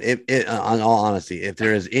 Listen, in all honesty, if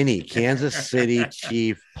there is any Kansas City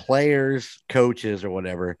Chief players, coaches, or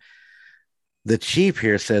whatever, the Chief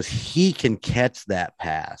here says he can catch that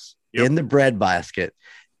pass in the breadbasket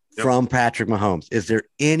from Patrick Mahomes. Is there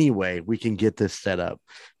any way we can get this set up?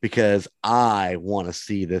 Because I want to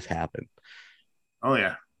see this happen. Oh,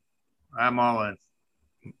 yeah. I'm all in.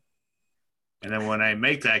 And then when I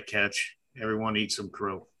make that catch, everyone eats some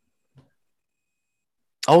crow.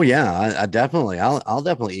 Oh, yeah. I definitely. I'll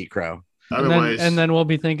definitely eat crow. Otherwise, and then we'll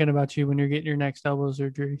be thinking about you when you're getting your next elbow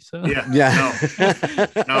surgery. So yeah.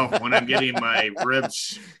 No, when I'm getting my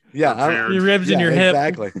ribs. Yeah, your ribs in your hip.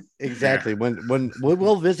 Exactly. Yeah. When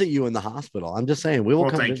we'll visit you in the hospital. I'm just saying we will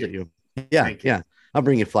come visit you. Yeah. I'll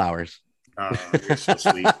bring you flowers. You're so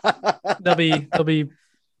sweet. They'll be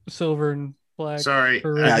silver and black. Sorry.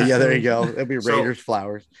 Yeah. There you go. It'll be Raiders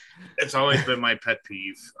flowers. It's always been my pet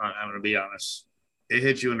peeve. I'm going to be honest. It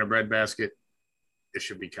hits you in the breadbasket. It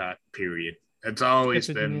should be caught, period. It's always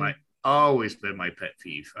been my pet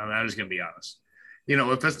peeve. I mean, I'm just gonna be honest.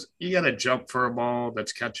 If you got to jump for a ball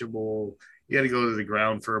that's catchable, you got to go to the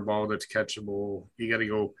ground for a ball that's catchable. You got to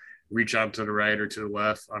go reach out to the right or to the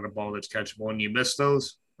left on a ball that's catchable, and you miss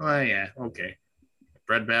those. Oh yeah, okay.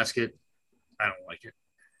 Breadbasket, I don't like it.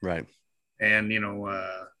 Right. And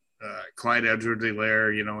Clyde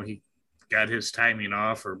Edwards-Helaire, he got his timing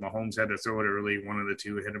off, or Mahomes had to throw it early. One of the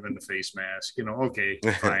two hit him in the face mask. Okay,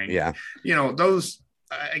 fine. Yeah. Those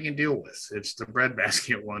I can deal with. It's the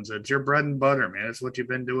breadbasket ones. It's your bread and butter, man. It's what you've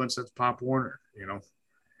been doing since Pop Warner.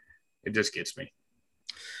 It just gets me.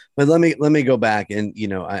 But let me go back and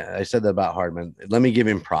I said that about Hardman. Let me give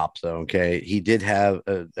him props though. Okay, he did have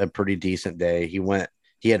a pretty decent day.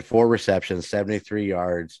 He had 4 receptions, 73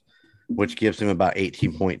 yards, which gives him about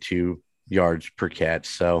 18.2 yards per catch.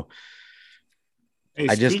 So. Hey,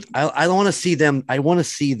 I want to see them. I want to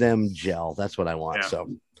see them gel. That's what I want. Yeah. So,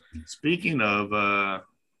 speaking of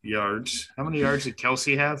yards, how many yards did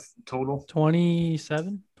Kelsey have total?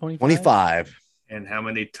 27. 25. And how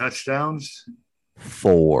many touchdowns?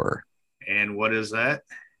 4. And what is that?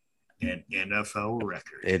 An NFL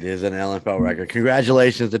record. It is an NFL record.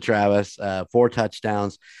 Congratulations to Travis. 4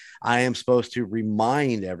 touchdowns. I am supposed to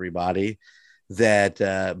remind everybody that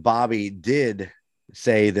Bobby did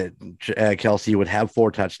say that Kelsey would have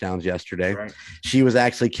 4 touchdowns yesterday. Right. She was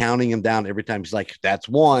actually counting him down every time. She's like, that's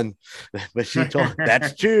 1. But she told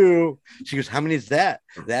that's 2. She goes, how many is that?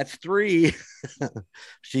 That's 3.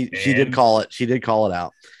 She did call it. She did call it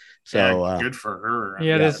out. So yeah, good for her. He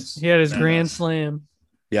had his grand slam.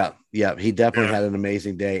 Yeah. He definitely had an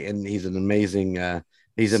amazing day, and he's an amazing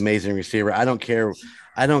amazing receiver. I don't care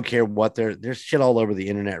what there's shit all over the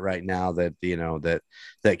internet right now that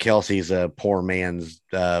that Kelsey's a poor man's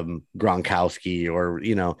Gronkowski, or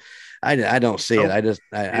I don't see it. I don't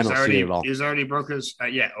see it at all. He's already broke his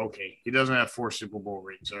okay. He doesn't have 4 Super Bowl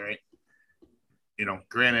rings, all right.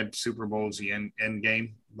 Granted, Super Bowl is the end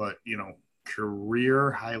game, but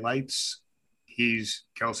career highlights,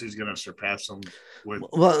 Kelsey's going to surpass him with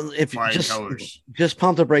if flying colors. Just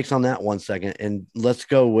pump the brakes on that 1 second, and let's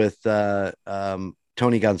go with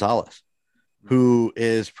Tony Gonzalez, who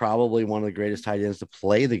is probably one of the greatest tight ends to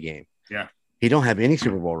play the game. Yeah, he don't have any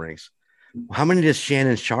Super Bowl rings. How many does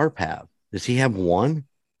Shannon Sharp have? Does he have 1?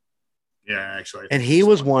 Yeah, actually, and he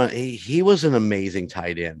was one. He was an amazing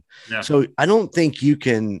tight end. Yeah. So I don't think you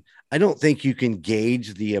can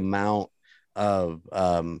gauge the amount of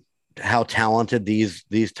how talented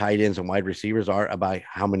these tight ends and wide receivers are by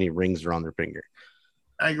how many rings are on their finger.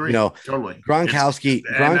 I agree. Totally. Gronkowski,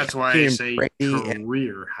 that's why I say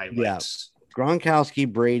career highlights. Yeah.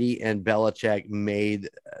 Gronkowski, Brady, and Belichick made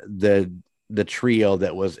the trio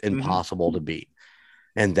that was impossible to beat.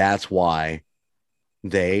 And that's why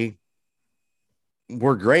they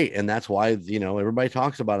were great. And that's why, everybody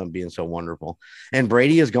talks about them being so wonderful. And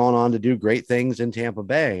Brady has gone on to do great things in Tampa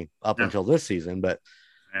Bay up until this season, but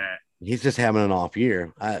he's just having an off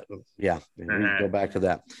year. We go back to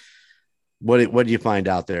that. What did you find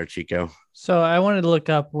out there, Chico? So I wanted to look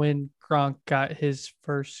up when Gronk got his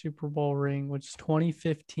first Super Bowl ring, which is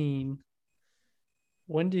 2015.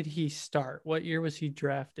 When did he start? What year was he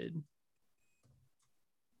drafted?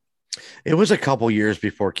 It was a couple years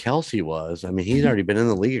before Kelsey was. I mean, he's already been in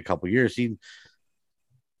the league a couple years. Did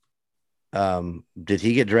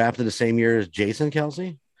he get drafted the same year as Jason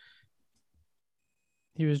Kelsey?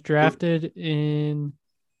 He was drafted in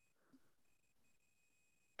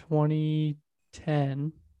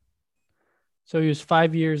 2010. So he was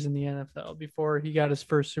 5 years in the NFL before he got his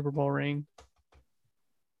first Super Bowl ring.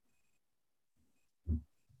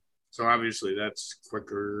 So obviously that's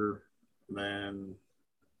quicker than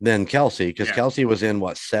Kelsey, because Kelsey was in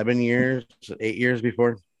 8 years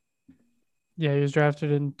before? Yeah, he was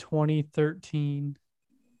drafted in 2013.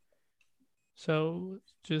 So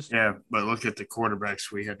but look at the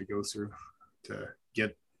quarterbacks we had to go through to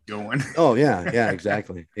get going. Oh yeah,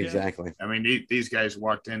 exactly. Exactly. I mean, these guys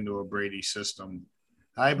walked into a Brady system.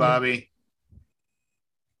 Hi, Bobby.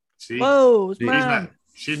 See, whoa,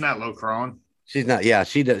 she's not low crawling. She's not. Yeah,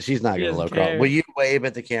 she does. She's not going to low crawl. Will you wave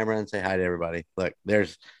at the camera and say hi to everybody? Look,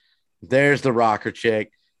 there's the rocker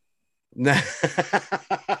chick.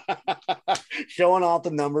 Showing off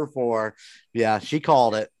the number 4. Yeah, she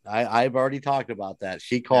called it. I've already talked about that.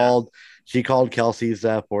 She called Kelsey's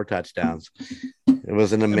 4 touchdowns. It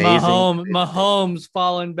was an amazing. Mahomes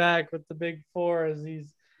falling back with the big 4 as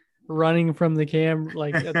he's running from the camera,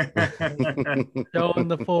 like showing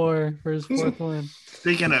the 4 for his 4th win.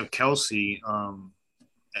 Speaking of Kelsey,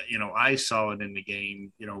 I saw it in the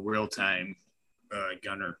game, real time,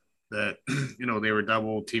 Gunner, that, they were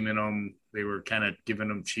double teaming him. They were kind of giving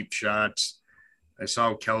him cheap shots. I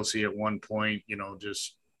saw Kelsey at one point,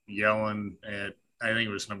 just yelling at, I think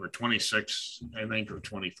it was number 26, or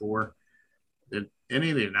 24. Did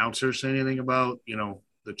any of the announcers say anything about,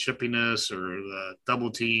 the chippiness or the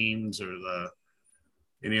double teams or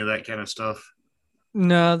any of that kind of stuff?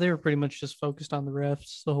 No, they were pretty much just focused on the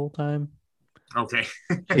refs the whole time. Okay.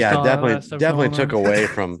 Yeah, definitely took away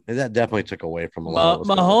from a lot of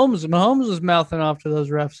Mahomes was mouthing off to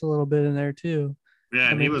those refs a little bit in there too.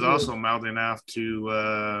 Yeah, and he was also mouthing off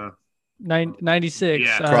to 96.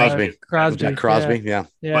 Crosby. Crosby. Yeah.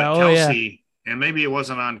 But Kelsey, and maybe it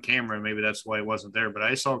wasn't on camera, maybe that's why it wasn't there, but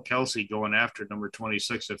I saw Kelsey going after number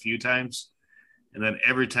 26 a few times, and then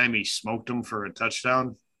every time he smoked him for a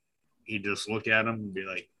touchdown, he'd just look at him and be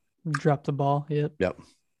like, drop the ball. Yep.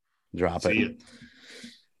 Drop it.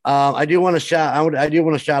 I do want to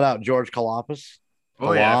shout out George Kalafis.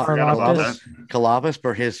 Oh, yeah, I forgot about that. Kalafis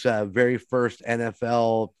for his very first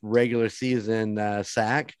NFL regular season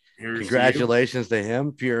sack. Congratulations to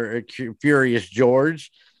him, Furious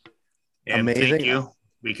George. And Amazing. thank you,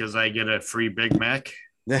 because I get a free Big Mac.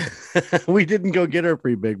 We didn't go get our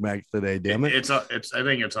free Big Macs today, damn it. It's I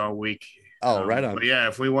think it's all week. Oh, right on. But yeah,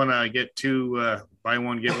 if we want to get two buy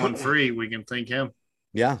one get one free, we can thank him.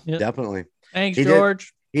 Yeah, Yep. definitely. Thanks, He did.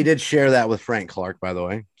 George. He did share that with Frank Clark, by the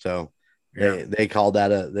way. So Yeah. they called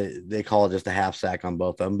that they call it just a half sack on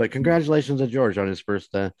both of them. But congratulations to George on his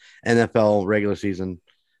first NFL regular season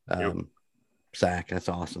sack. That's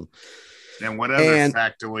awesome. And what other And-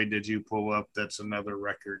 factoid did you pull up? That's another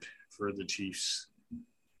record for the Chiefs.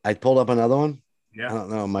 I pulled up another one. I Yeah, don't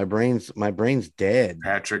know. My brain's dead.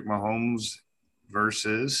 Patrick Mahomes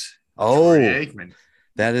versus Oh, Troy Aikman.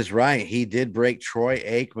 that is right. He did break Troy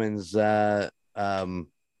Aikman's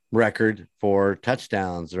record for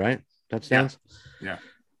touchdowns, right? Touchdowns. Yeah.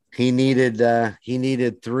 He needed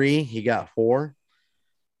 3. He got 4.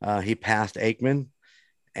 He passed Aikman,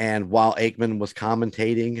 and while Aikman was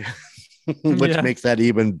commentating, which Yeah. makes that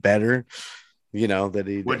even better, you know that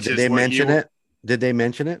he Which did is they what mention you- it? Did they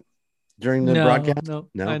mention it during the No, broadcast? no,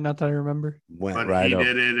 No? not that I remember. Went But right he over.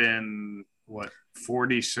 did it in what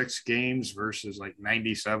 46 games versus like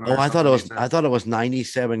 97. Oh, or I thought something it was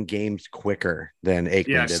 97 games quicker than Aikman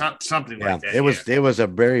yeah, did. something Yeah, like that. it was a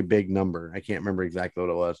very big number. I can't remember exactly what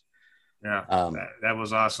it was. Yeah, that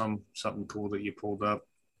was awesome. Something cool that you pulled up.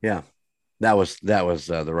 Yeah, that was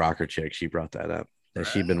the rocker chick. She brought that up. That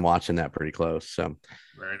she'd been watching that pretty close. So,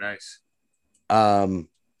 Very nice.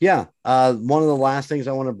 yeah. One of the last things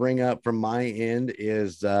I want to bring up from my end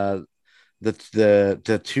is the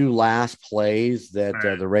 2 last plays that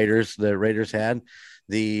Right. the Raiders had.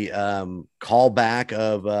 The callback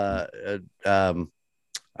of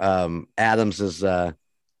Adams's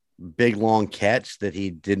big long catch that he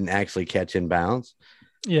didn't actually catch in bounds.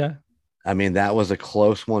 Yeah. I mean, that was a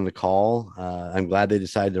close one to call. I'm glad they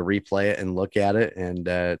decided to replay it and look at it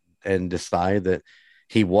and decide that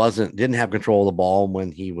he didn't have control of the ball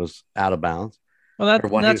when he was out of bounds. Well, Or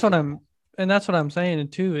what that's he was- what I'm saying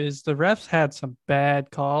too. Is the refs had some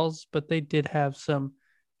bad calls, but they did have some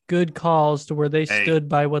good calls to where they Hey. stood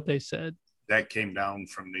by what they said. That came down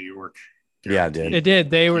from New York. Yeah, it did. It did.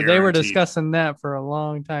 They were Guaranteed. discussing that for a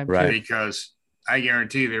long time. Right. Too. Because I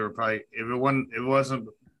guarantee they were probably if it wasn't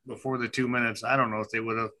before the 2 minutes. I don't know if they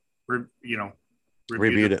would have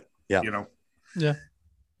Reviewed it. Yeah. You know. Yeah.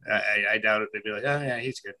 I doubt it. They'd be like, oh yeah,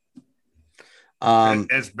 he's good.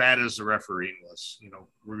 As bad as the refereeing was,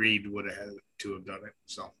 Reed would have had to have done it.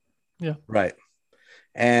 So Right.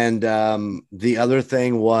 And the other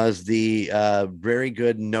thing was the very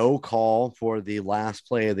good no call for the last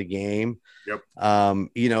play of the game. Yep.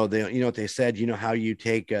 You know what they said. You know how you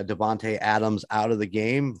take Devontae Adams out of the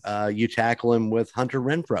game? You tackle him with Hunter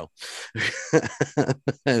Renfrow,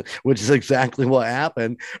 which is exactly what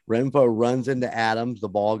happened. Renfrow runs into Adams, the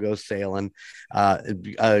ball goes sailing.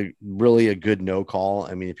 Really a good no call.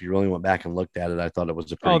 I mean, if you really went back and looked at it, I thought it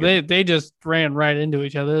was a pretty good. They just ran right into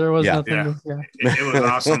each other. There was Yeah. nothing. it was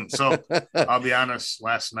awesome. So I'll be honest.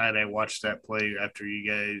 Last night I watched that play after you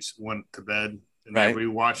guys went to bed, and Right. then we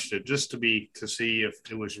watched it just to see if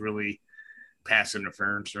it was really pass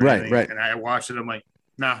interference or Right, anything. right. And I watched it. I'm like,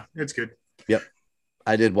 nah, it's good.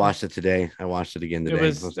 I did watch it today. I watched it again today. It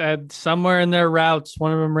was somewhere in their routes.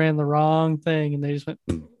 One of them ran the wrong thing, and they just went.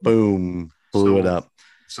 Boom, blew it So- up.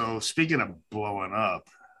 So speaking of blowing up,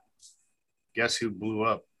 guess who blew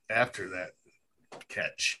up after that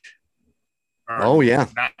catch? Or Oh yeah.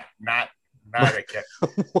 not a catch.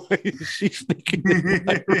 Why is she sneaking?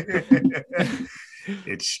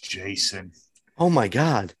 It's Jason. Oh my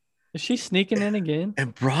god! Is she sneaking in again?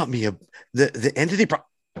 It brought me the entity.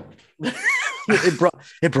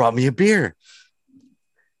 It brought me a beer.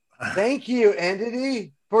 Thank you,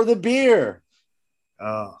 entity, for the beer.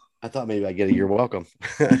 Oh, I thought maybe I get it. You're welcome.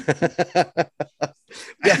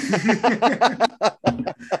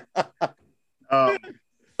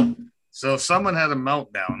 So someone had a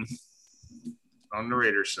meltdown on the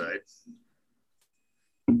Raiders side.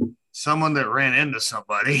 Someone that ran into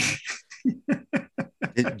somebody.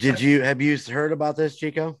 Have you heard about this,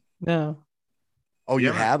 Chico? No. Oh, you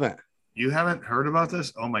Yeah. haven't? You haven't heard about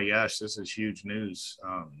this? Oh my gosh, this is huge news.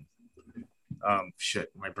 Shit,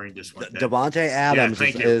 my brain just went dead. Devontae Adams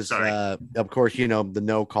thank you. is Sorry. of course, the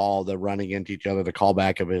no call, the running into each other, the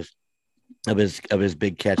callback of his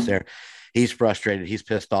big catch there. He's frustrated. He's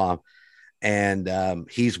pissed off. And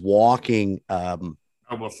he's walking.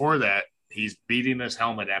 Before that, he's beating his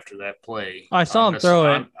helmet after that play. I saw On him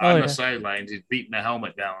throw it. On Yeah. the sidelines, he's beating the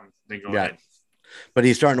helmet down. Then go Yeah. ahead. But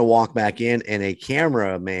he's starting to walk back in, and a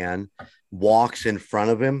cameraman walks in front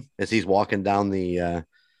of him as he's walking down the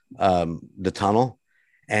tunnel,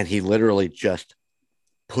 and he literally just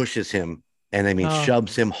pushes him, and I mean Oh.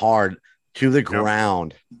 shoves him hard to the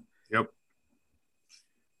ground. Yep.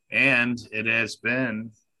 And it has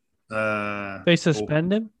been. They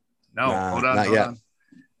suspend him? No, hold not on. yet.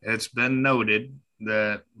 It's been noted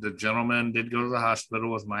that the gentleman did go to the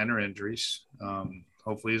hospital with minor injuries.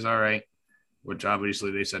 Hopefully he's all right, which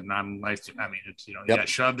obviously they said non-life. I mean, it's, he got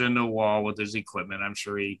shoved into a wall with his equipment. I'm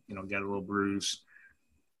sure he, got a little bruise.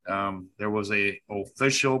 There was a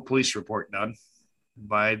official police report done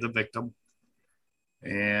by the victim,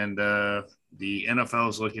 and the NFL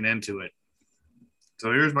is looking into it.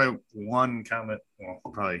 So here's my one comment. Well,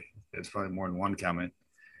 it's probably more than one comment.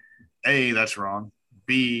 A, that's wrong.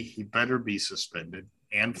 B, he better be suspended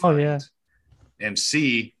and fined. Oh, yeah. And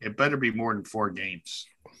C, it better be more than 4 games.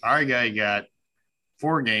 Our guy got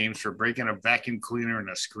 4 games for breaking a vacuum cleaner and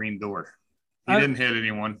a screen door. He didn't hit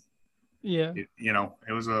anyone. Yeah.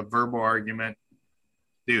 It was a verbal argument.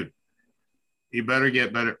 Dude, he better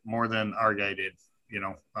get better more than our guy did.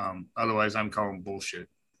 Otherwise I'm calling bullshit.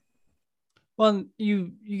 Well,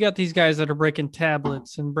 you got these guys that are breaking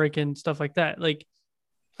tablets and breaking stuff like that. Like,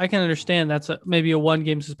 I can understand that's maybe a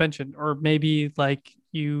 1-game suspension, or maybe like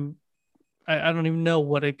I don't even know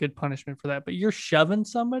what a good punishment for that, but you're shoving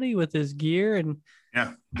somebody with his gear and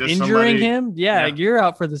injuring him. Yeah, you're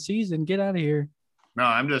out for the season. Get out of here. No,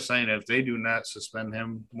 I'm just saying, if they do not suspend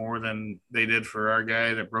him more than they did for our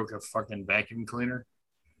guy that broke a fucking vacuum cleaner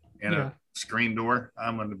and a screen door,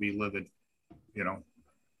 I'm going to be livid,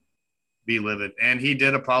 be livid. And he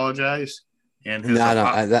did apologize. And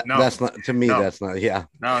that's not, to me, that's not, yeah.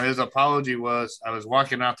 No, his apology was, I was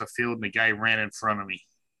walking out the field and the guy ran in front of me.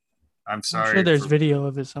 I'm sorry. I'm sure there's video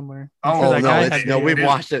of it somewhere. We've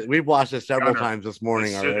watched it. We've watched it several times this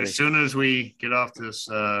morning already. As soon as we get off this,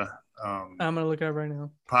 I'm gonna look at it right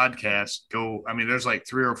now. Podcast. There's like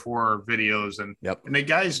 3 or 4 videos, and the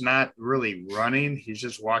guy's not really running. He's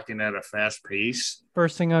just walking at a fast pace.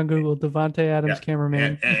 First thing on Google, Devontae Adams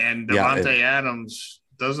cameraman. And Devontae Adams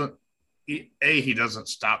doesn't. He doesn't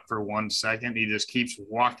stop for 1 second. He just keeps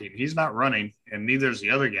walking. He's not running, and neither is the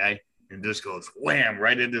other guy. And just goes wham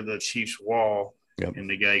right into the Chiefs wall, and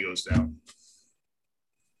the guy goes down.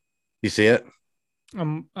 You see it?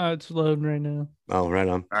 It's loading right now. Oh, right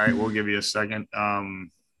on. All right, we'll give you a second.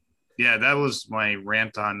 That was my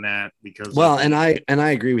rant on that because. Well, and I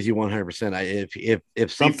agree with you 100%.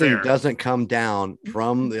 If something doesn't come down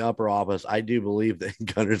from the upper office, I do believe that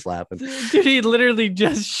Gunner's laughing. Dude, he literally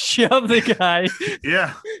just shoved the guy.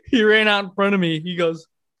 Yeah, he ran out in front of me. He goes.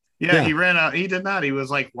 Yeah, he ran out. He did not. He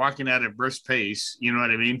was like walking at a brisk pace. You know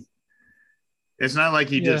what I mean? It's not like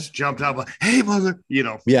he just jumped up like, "Hey, mother,"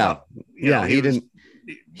 Yeah. He didn't.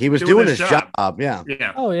 He was doing his job. Yeah.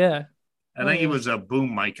 Yeah. Oh yeah. I think he was a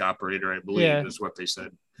boom mic operator, I believe, is what they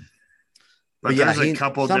said. But there's a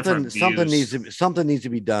couple different views. Something needs to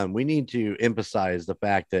be done. We need to emphasize the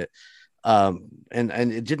fact that, and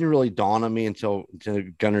it didn't really dawn on me until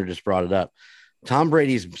Gunner just brought it up. Tom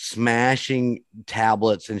Brady's smashing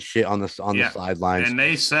tablets and shit on the sidelines. And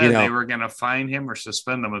they said they were going to fine him or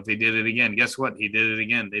suspend him if he did it again. Guess what? He did it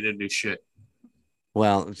again. They didn't do shit.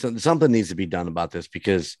 Well, something needs to be done about this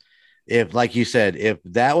because if, like you said, if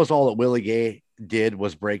that was all that Willie Gay did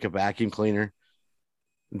was break a vacuum cleaner,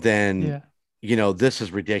 then, this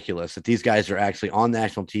is ridiculous that these guys are actually on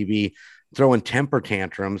national TV throwing temper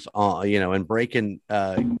tantrums, and breaking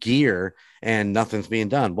gear and nothing's being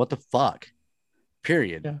done. What the fuck?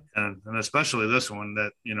 Period. Yeah. And especially this one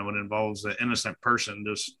that, it involves an innocent person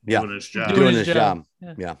just doing his job. Doing his job.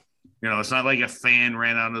 Yeah. It's not like a fan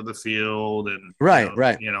ran out of the field and right.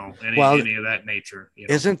 Any of that nature.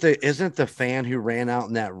 Isn't the fan who ran out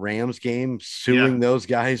in that Rams game suing those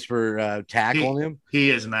guys for tackling him?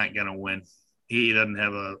 He is not going to win. He doesn't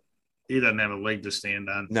have a leg to stand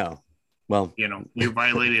on. No. Well, you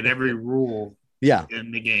violated every rule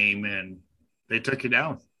in the game and they took you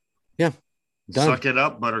down. Yeah. Done. Suck it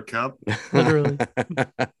up, Buttercup. Literally.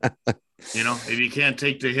 If you can't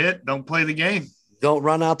take the hit, don't play the game. Don't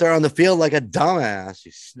run out there on the field like a dumbass.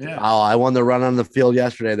 Oh, I won the run on the field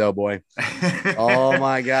yesterday, though, boy. Oh,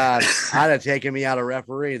 my God. I'd have taken me out a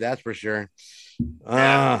referee, that's for sure.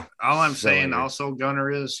 All I'm saying also, Gunner,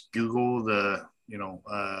 is Google the,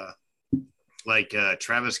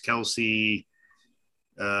 Travis Kelce.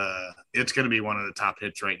 It's going to be one of the top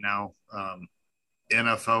hits right now.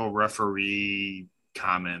 NFL referee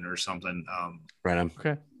comment or something. Right on.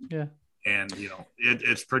 Okay. Yeah. And,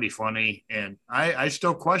 it's pretty funny. And I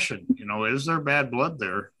still question, is there bad blood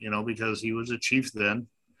there? Because he was a Chief then.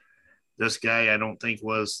 This guy, I don't think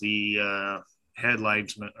was the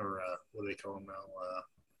headlinesman or what do they call him now?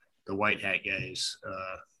 The white hat guys.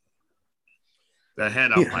 the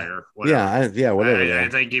head umpire. Whatever. Whatever. I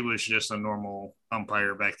think he was just a normal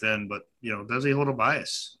umpire back then, but does he hold a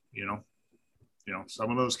bias?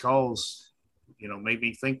 Some of those calls, make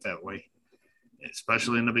me think that way,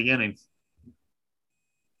 especially in the beginning.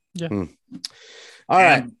 Yeah. All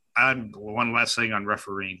right. One last thing on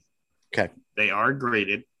refereeing. Okay. They are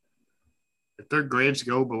graded. If their grades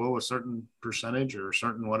go below a certain percentage or a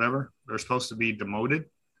certain whatever, they're supposed to be demoted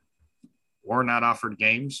or not offered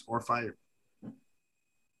games or fired.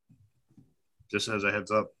 Just as a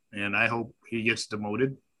heads up. And I hope he gets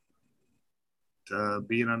demoted to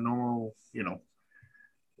being a normal,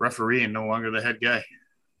 referee and no longer the head guy.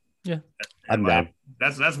 Yeah. I'm down.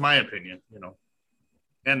 That's my opinion,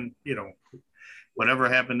 And, whatever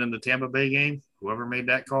happened in the Tampa Bay game, whoever made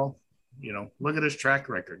that call, look at his track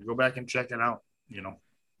record. Go back and check it out,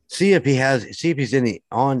 See if he's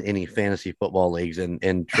on any fantasy football leagues and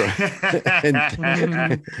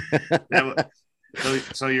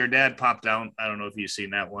So your dad popped down. I don't know if you've seen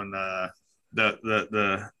that one.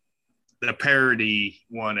 The parody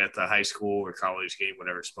one at the high school or college game,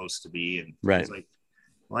 whatever it's supposed to be, and right. It's like,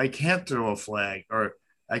 well, I can't throw a flag or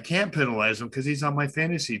I can't penalize him because he's on my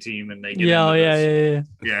fantasy team, and they get yeah.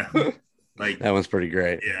 Like that one's pretty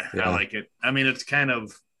great. Yeah, I like it. I mean, it's kind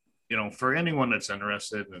of for anyone that's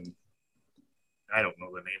interested, and I don't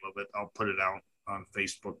know the name of it. I'll put it out on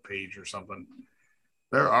Facebook page or something.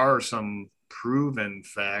 There are some proven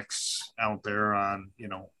facts out there on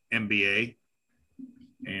NBA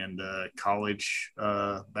and college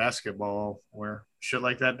basketball where shit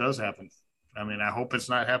like that does happen. I mean, I hope it's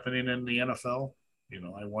not happening in the NFL.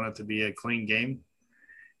 I want it to be a clean game.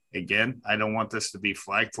 Again, I don't want this to be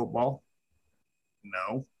flag football.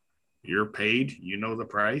 No, you're paid. The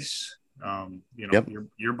price. Yep.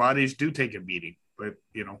 Your bodies do take a beating, but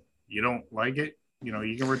you don't like it.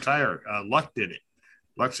 You can retire. Luck did it.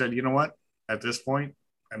 Luck said, you know what? At this point,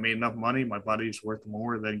 I made enough money. My body's worth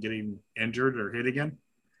more than getting injured or hit again.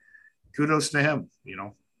 Kudos to him.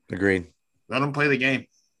 Agreed. Let him play the game.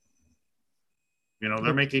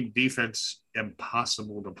 They're making defense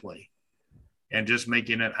impossible to play and just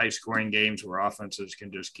making it high-scoring games where offenses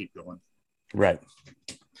can just keep going. Right.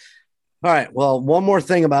 All right. Well, one more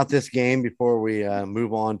thing about this game before we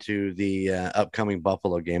move on to the upcoming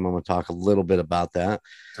Buffalo game. I'm going to talk a little bit about that.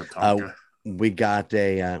 We got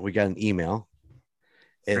an email.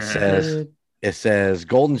 It says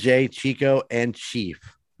Golden Jay, Chico, and Chief.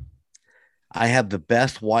 I have the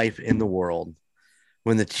best wife in the world.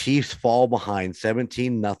 When the Chiefs fall behind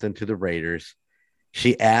 17-0 to the Raiders,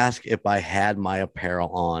 she asked if I had my apparel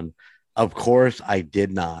on. Of course, I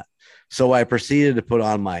did not. So I proceeded to put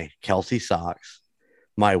on my Kelsey socks,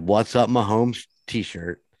 my What's Up Mahomes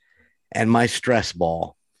t-shirt, and my stress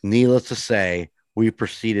ball. Needless to say, we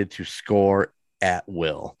proceeded to score at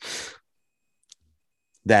will.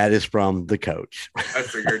 That is from the coach. I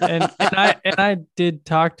figured. and I did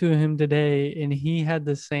talk to him today, and he had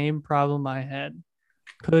the same problem I had.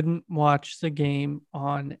 Couldn't watch the game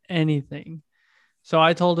on anything. So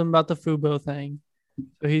I told him about the Fubo thing.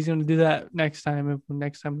 So he's going to do that next time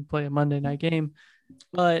we play a Monday night game.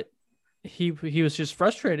 But he was just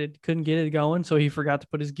frustrated, couldn't get it going. So he forgot to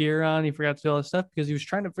put his gear on. He forgot to do all that stuff because he was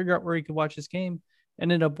trying to figure out where he could watch his game.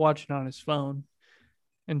 Ended up watching on his phone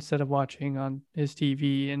instead of watching on his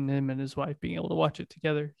TV, and him and his wife being able to watch it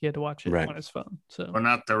together. He had to watch it on his phone. So, well,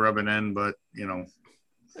 not the rubbing in, but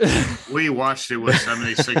we watched it with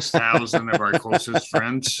 76,000 of our closest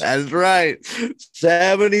friends. That's right.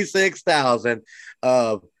 76,000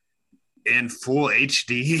 in full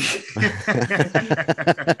HD.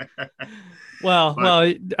 Well,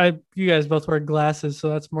 you guys both wear glasses, so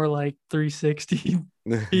that's more like 360.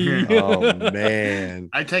 Oh man.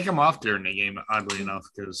 I take them off during the game, oddly enough,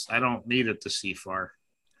 because I don't need it to see far.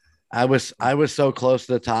 I was so close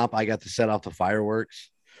to the top, I got to set off the fireworks.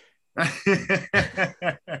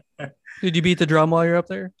 Did you beat the drum while you're up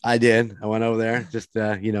there? I did. I went over there, just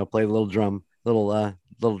played a little drum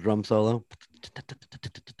solo.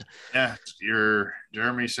 Yeah,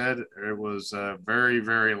 Jeremy said it was very,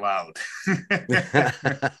 very loud.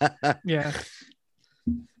 Yeah.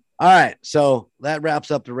 All right, so that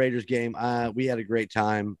wraps up the Raiders game. We had a great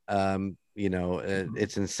time.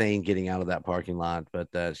 It's insane getting out of that parking lot. But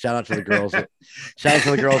shout out to the girls. Shout out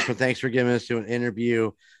to the girls for thanks for giving us to an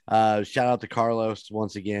interview. Shout out to Carlos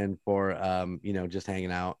once again for just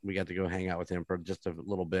hanging out. We got to go hang out with him for just a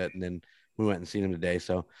little bit, and then we went and seen him today.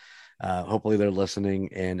 So hopefully they're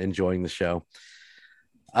listening and enjoying the show.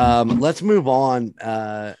 Let's move on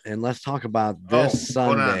and let's talk about this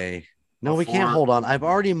Sunday. No, we can't hold on. I've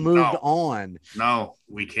already moved on. No,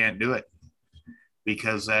 we can't do it.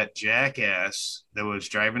 because that jackass that was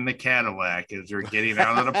driving the Cadillac as they're getting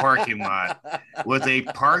out of the parking lot with a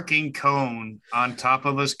parking cone on top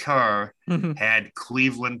of his car had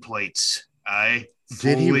Cleveland plates.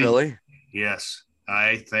 Did he really? Yes.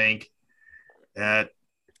 I think that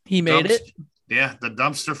he made it. Yeah, the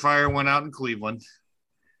dumpster fire went out in Cleveland.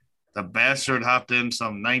 The bastard hopped in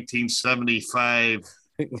some 1975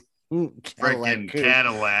 freaking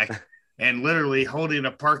Cadillac and literally holding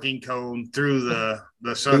a parking cone through the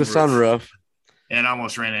sunroof. And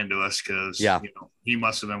almost ran into us because he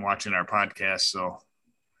must have been watching our podcast. So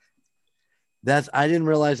I didn't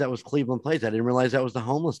realize that was Cleveland plates. I didn't realize that was the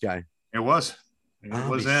homeless guy. It was. It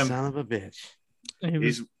was him. Son of a bitch.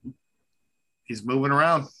 He's moving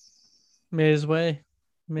around. Made his way.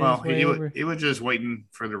 He was just waiting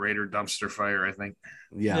for the Raider dumpster fire, I think.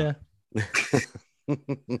 Yeah.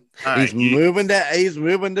 He's moving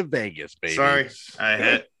to Vegas, baby. Sorry,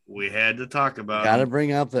 we had to talk about. Got to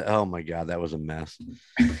bring up oh my god, that was a mess.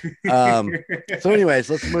 So, anyways,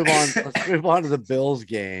 let's move on. Let's move on to the Bills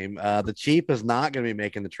game. The Chief is not going to be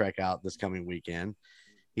making the trek out this coming weekend.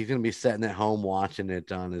 He's going to be sitting at home watching it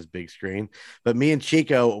on his big screen. But me and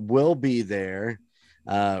Chico will be there,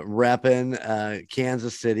 repping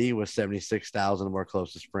Kansas City with 76,000 of our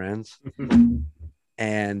closest friends.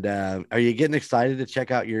 And are you getting excited to check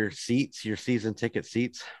out your season ticket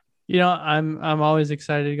seats? I'm always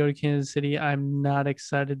excited to go to Kansas City. I'm not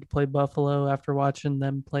excited to play Buffalo after watching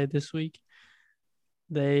them play this week.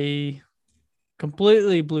 They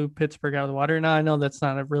completely blew Pittsburgh out of the water. Now I know that's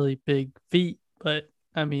not a really big feat, but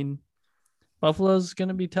I mean, Buffalo's going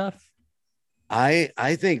to be tough. I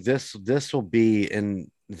think this will be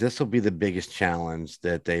the biggest challenge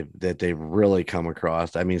that they've really come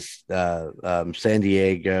across. I mean, San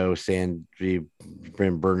Diego, San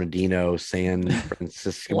Bernardino, San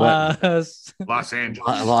Francisco, Los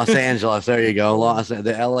Angeles. Los Angeles. There you go.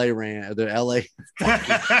 The LA.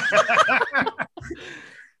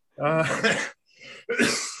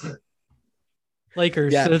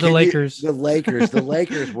 Lakers. Yeah, the Lakers. The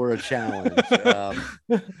Lakers were a challenge.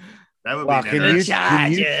 That would be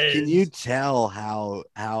can you tell how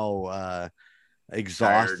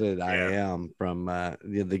exhausted I am from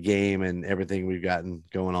the game and everything we've gotten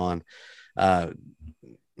going on?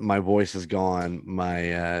 My voice is gone.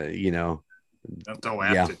 My mental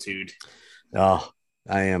aptitude. Oh,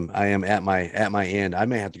 I am at my end. I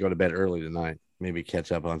may have to go to bed early tonight. Maybe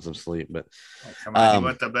catch up on some sleep. But come on, you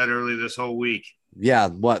went to bed early this whole week. Yeah.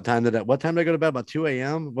 What time did I go to bed? About 2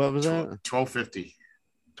 a.m. What was that? 12:50.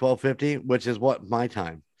 12:50, which is what my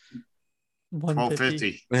time.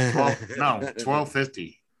 12:50.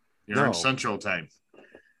 12:50. You're in Central Time.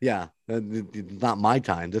 Yeah, not my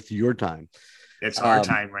time. That's your time. It's our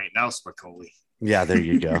time right now, Spicoli. Yeah, there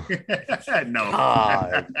you go.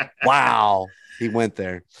 No. Wow, he went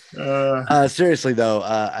there. Seriously though,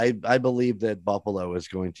 I believe that Buffalo is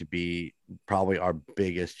going to be probably our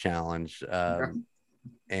biggest challenge.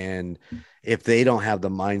 And if they don't have the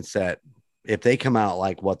mindset, if they come out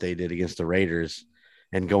like what they did against the Raiders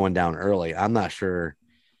and going down early, I'm not sure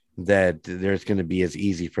that there's going to be as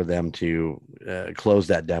easy for them to close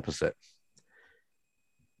that deficit.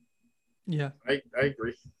 Yeah, I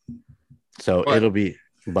agree. So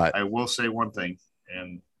but I will say one thing,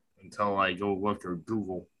 and until I go look or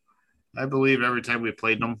Google, I believe every time we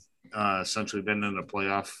played them, since we've been in the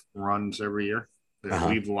playoff runs every year, that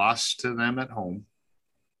we've lost to them at home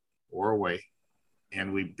or away,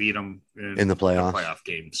 and we beat them in the playoff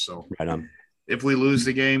games. So right on. If we lose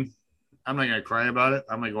the game, I'm not going to cry about it.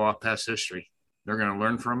 I'm going to go off past history. They're going to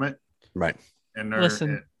learn from it. Right. And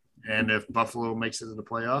listen, and if Buffalo makes it to the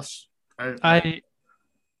playoffs,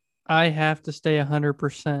 I have to stay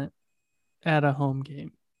 100% at a home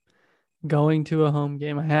game. Going to a home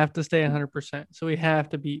game, I have to stay 100%. So we have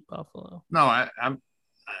to beat Buffalo. No, I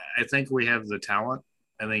think we have the talent.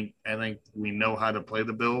 I think we know how to play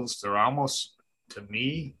the Bills. They're almost, to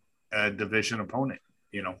me, a division opponent.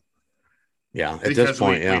 Yeah, at because this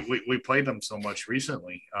point, we played them so much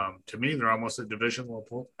recently. To me, they're almost a divisional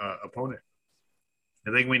opponent.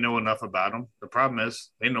 I think we know enough about them. The problem is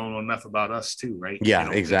they know enough about us too, right? Yeah,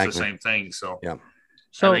 exactly. It's the same thing. So, yeah.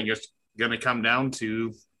 I think it's going to come down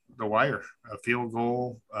to the wire, a field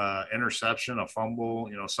goal, interception, a fumble,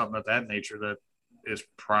 something of that nature that is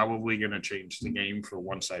probably going to change the game for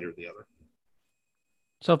one side or the other.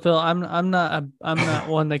 So Phil, I'm not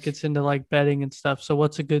one that gets into like betting and stuff. So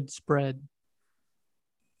what's a good spread?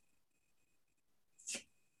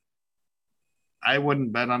 I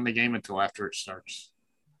wouldn't bet on the game until after it starts.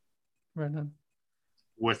 Right on.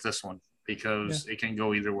 With this one, because it can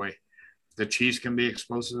go either way. The Chiefs can be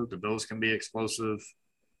explosive. The Bills can be explosive.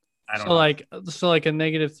 I don't So know. like a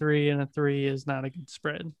 -3 and a 3 is not a good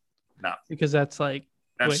spread. No. Because that's like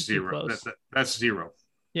way That's too 0. close. That's 0.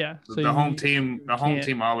 Yeah. So The home can't-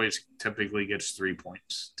 team always typically gets 3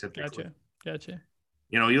 points. Typically, Gotcha.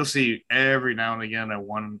 you'll see every now and again a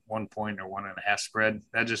 1 point or 1.5 spread.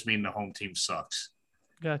 That just means the home team sucks.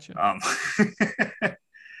 Gotcha.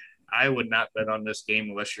 I would not bet on this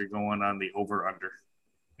game unless you're going on the over under.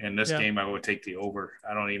 In this Yeah. game, I would take the over.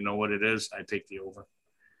 I don't even know what it is. I take the over.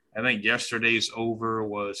 I think yesterday's over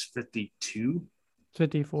was 52.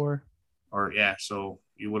 54. Or yeah, so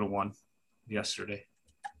you would have won yesterday.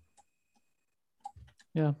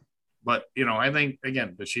 Yeah. But I think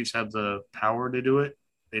again the Chiefs have the power to do it.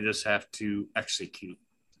 They just have to execute.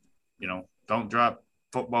 Don't drop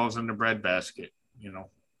footballs in the breadbasket.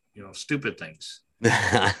 Stupid things.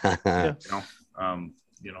 Yeah.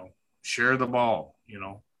 Share the ball.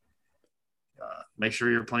 Make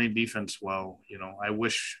sure you're playing defense well. I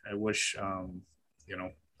wish. Who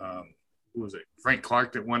was it? Frank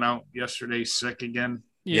Clark that went out yesterday sick again.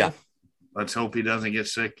 Yeah. Let's hope he doesn't get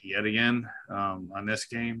sick yet again on this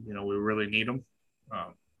game. We really need him.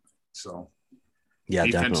 Yeah,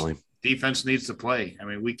 definitely. Defense needs to play. I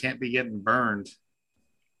mean, we can't be getting burned,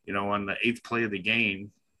 on the 8th play of the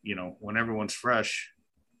game, when everyone's fresh,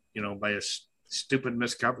 by a stupid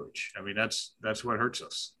missed coverage. I mean, that's what hurts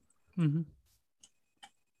us. Mm-hmm.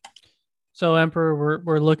 So Emperor,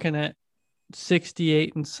 we're looking at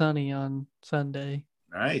 68 and sunny on Sunday.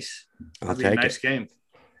 Nice. I'll That'll be a take nice it. game.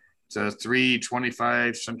 It's a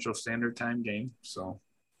 3:25 Central Standard Time game. So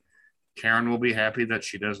Karen will be happy that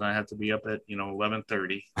she does not have to be up at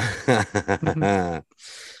 11:30.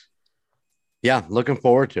 Yeah, looking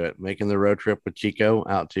forward to it. Making the road trip with Chico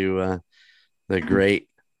out to the great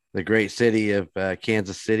city of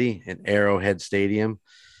Kansas City and Arrowhead Stadium.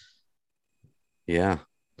 Yeah,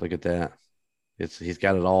 look at that. He's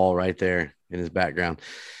got it all right there in his background.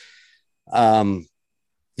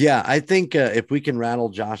 Yeah, I think if we can rattle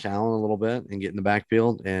Josh Allen a little bit and get in the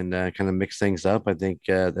backfield and kind of mix things up, I think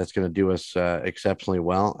that's going to do us exceptionally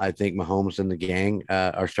well. I think Mahomes and the gang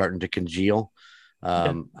are starting to congeal.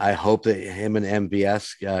 I hope that him and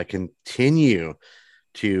MVS continue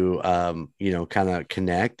to, kind of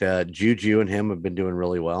connect. Juju and him have been doing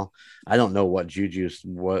really well. I don't know what was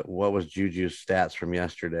Juju's stats from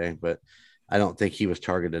yesterday, but I don't think he was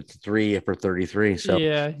targeted 3 for 33. So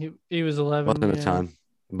yeah, he was 11. Wasn't a ton.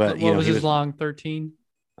 But what was his long? 13.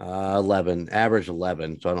 11, average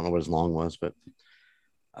 11. So I don't know what his long was, but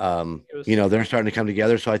they're starting to come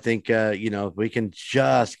together. So I think if we can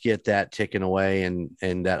just get that ticking away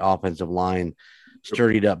and that offensive line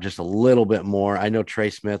sturdied up just a little bit more. I know Trey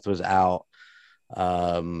Smith was out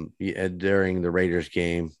during the Raiders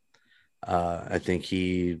game. I think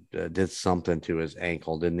he did something to his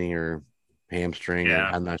ankle, didn't he, or hamstring?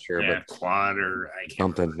 Yeah. I'm not sure, but quad or I can't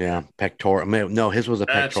something. remember. Yeah, pectoral. No, his was a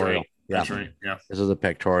That's pectoral. right. Yeah. That's right. Yeah. This is a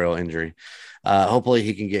pectoral injury. Hopefully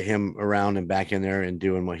he can get him around and back in there and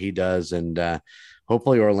doing what he does. And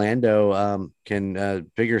hopefully Orlando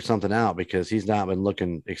can figure something out because he's not been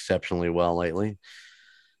looking exceptionally well lately.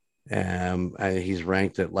 He's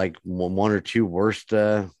ranked at like one or two worst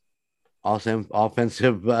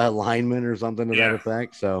offensive linemen or something to that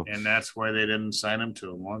effect. So, and that's why they didn't sign him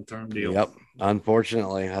to a long-term deal. Yep.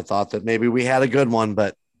 Unfortunately, I thought that maybe we had a good one,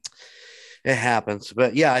 but it happens.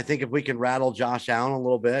 But yeah, I think if we can rattle Josh Allen a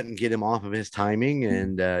little bit and get him off of his timing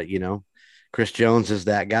and, Chris Jones is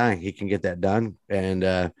that guy. He can get that done.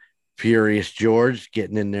 And Furious George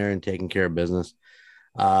getting in there and taking care of business.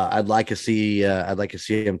 I'd like to see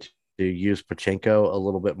him to use Pachenko a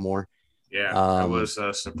little bit more. Yeah, I was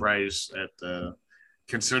surprised at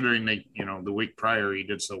considering the week prior he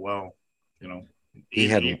did so well. He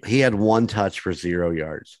had one touch for 0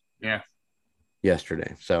 yards. Yeah,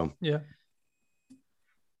 yesterday. So yeah.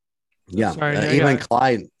 Even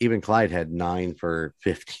Clyde had 9 for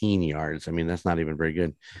 15 yards. I mean, that's not even very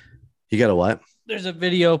good. You got a what? There's a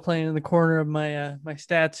video playing in the corner of my my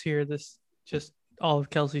stats here. This just all of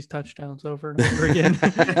Kelsey's touchdowns over and over again.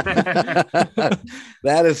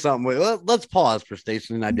 That is something. Let's pause for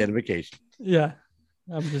station and identification. Yeah,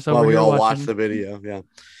 I'm just while we all watch the video. Yeah.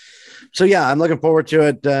 So yeah, I'm looking forward to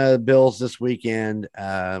it. Bills this weekend.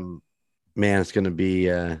 Man, it's going to be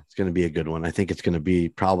a good one. I think it's going to be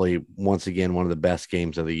probably once again one of the best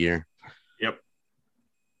games of the year. Yep.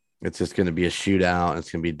 It's just going to be a shootout. It's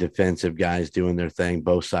going to be defensive guys doing their thing,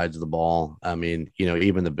 both sides of the ball. I mean,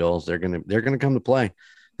 even the Bills, they're going to come to play.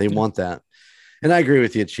 They want that. And I agree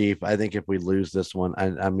with you, Chief. I think if we lose this one,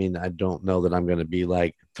 I mean, I don't know that I'm going to be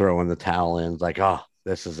like throwing the towel in, like, oh,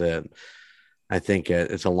 this is it. I think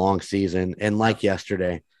it's a long season, and like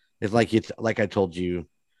yesterday, it's like I told you.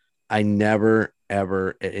 I never,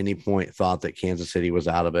 ever at any point thought that Kansas City was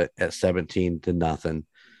out of it at 17-0.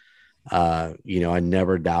 I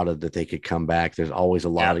never doubted that they could come back. There's always a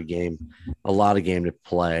lot of game to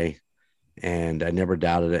play, and I never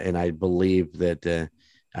doubted it. And I believe that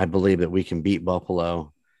we can beat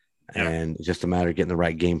Buffalo, and it's just a matter of getting the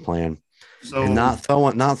right game plan. So and not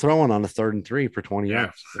throwing on a 3rd and 3 for 20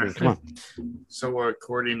 yards. I mean, come on. So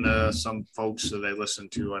according to some folks that I listen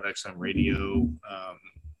to on XM Radio,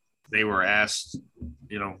 they were asked,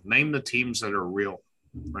 name the teams that are real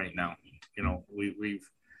right now. We've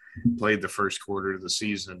played the first quarter of the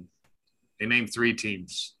season. They named 3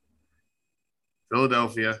 teams: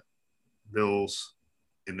 Philadelphia, Bills,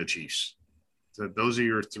 and the Chiefs. So those are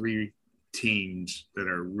your 3 teams that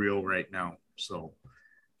are real right now. So,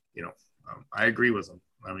 I agree with them.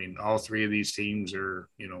 I mean, all 3 of these teams are,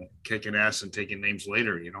 kicking ass and taking names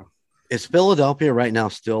later, Is Philadelphia right now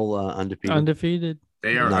still undefeated? Undefeated.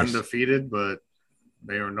 They are Nice. undefeated, but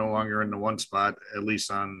they are no longer in the 1 spot, at least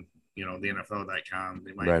on, the NFL.com.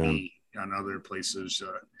 They might Right be on other places.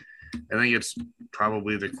 I think it's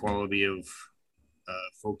probably the quality of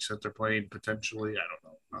folks that they're playing potentially. I don't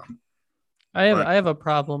know. I have a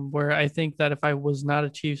problem where I think that if I was not a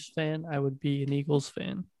Chiefs fan, I would be an Eagles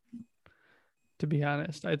fan. To be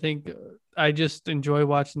honest, I think I just enjoy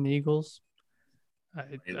watching the Eagles.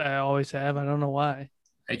 I always have. I don't know why.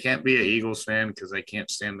 I can't be an Eagles fan because I can't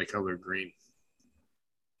stand the color green.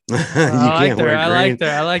 I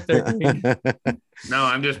like their green. No,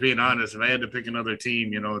 I'm just being honest. If I had to pick another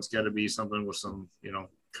team, it's got to be something with some,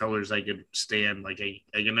 colors I could stand. Like I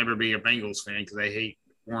can never be a Bengals fan because I hate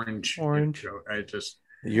orange. I just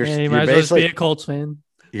you might as well be a Colts fan.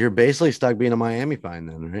 You're basically stuck being a Miami fan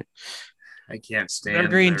then, right? I can't stand. They're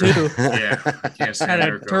green too. Yeah, I can't stand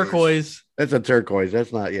their turquoise. That's a turquoise.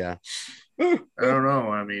 That's not. Yeah. I don't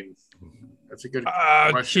know. I mean, that's a good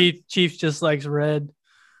question. Chief just likes red.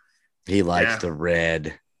 He likes the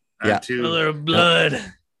red. Color of blood.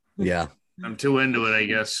 Yeah. I'm too into it, I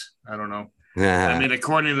guess. I don't know. I mean,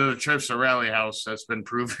 according to the trips to Rally House, that's been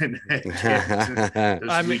proven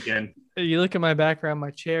this weekend. You look at my background,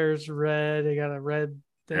 my chair's red. I got a red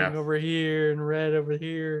thing over here and red over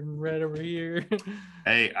here and red over here.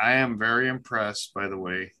 Hey, I am very impressed, by the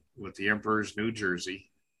way, with the Emperor's new jersey,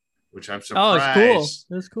 which I'm surprised. Oh, it's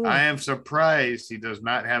cool. It's cool. I am surprised he does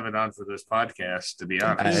not have it on for this podcast, to be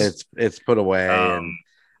honest. It's put away. And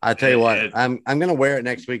I tell you what, I'm gonna wear it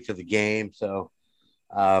next week to the game. So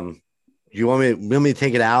you want me to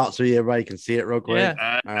take it out so everybody can see it real quick?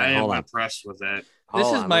 Yeah. I am impressed with that.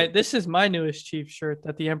 This is my newest Chiefs shirt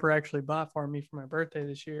that the Emperor actually bought for me for my birthday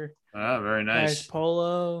this year. Oh, very nice. Nice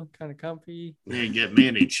polo, kind of comfy. You didn't get me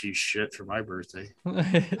any Chiefs shit for my birthday.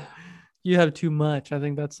 You have too much. I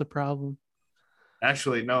think that's the problem.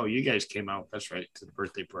 Actually, no, you guys came out. That's right, to the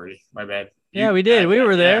birthday party. My bad. We did. We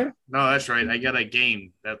were there. Yeah. No, that's right. I got a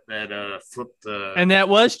game that flipped the. And that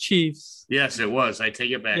was Chiefs. Yes, it was. I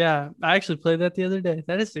take it back. Yeah, I actually played that the other day.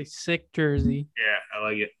 That is a sick jersey. Yeah, I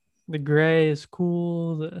like it. The gray is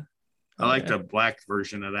cool. I like the black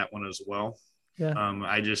version of that one as well. Yeah.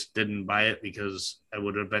 I just didn't buy it because I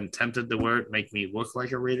would have been tempted to wear it, make me look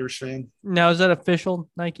like a Raiders fan. Now, is that official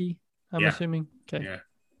Nike? I'm assuming. Okay. Yeah.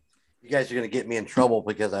 You guys are gonna get me in trouble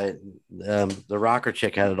because the rocker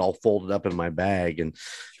chick had it all folded up in my bag, and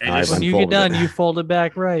when you get done, you fold it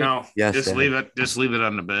back right. No, yes, just leave it. Just leave it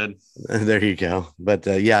on the bed. There you go. But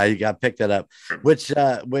you got picked that up, which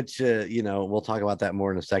we'll talk about that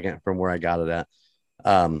more in a second from where I got it at.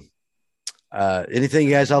 Anything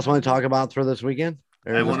you guys else want to talk about for this weekend?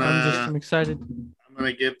 I'm excited. I'm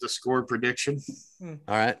gonna give the score prediction. All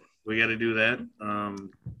right, we got to do that.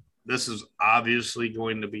 This is obviously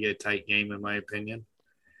going to be a tight game, in my opinion.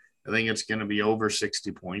 I think it's going to be over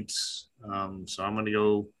 60 points. So I'm going to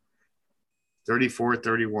go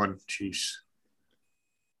 34-31 Chiefs.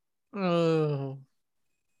 Oh.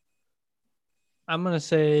 I'm going to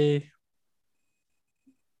say,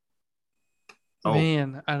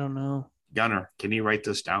 man, I don't know. Gunner, can you write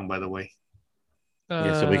this down, by the way?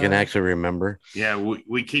 So we can actually remember. Yeah,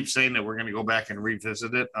 we keep saying that we're going to go back and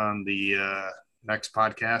revisit it on the next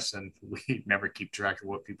podcast, and we never keep track of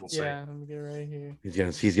what people say. Yeah, let me get right here.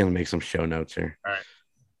 He's gonna make some show notes here. All right.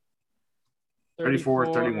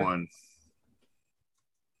 34-31.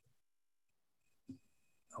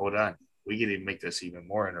 Hold on. We can even make this even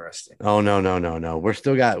more interesting. Oh no. We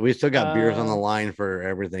still got beers on the line for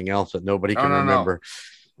everything else that nobody can remember.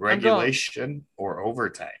 No. Regulation or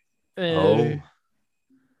overtime.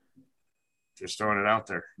 Just throwing it out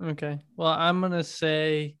there. Okay. Well, I'm gonna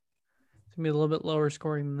say it's going to be a little bit lower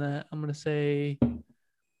scoring than that. I'm going to say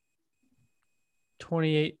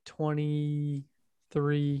 28-23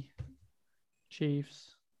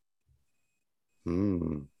 Chiefs.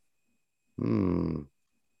 Hmm.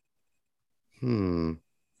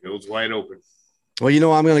 Field's wide open.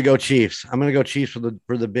 Well, I'm going to go Chiefs. I'm going to go Chiefs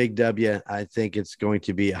for the big W. I think it's going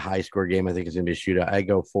to be a high score game. I think it's going to be a shootout. I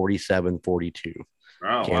go 47-42.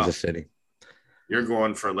 Oh, Kansas City. You're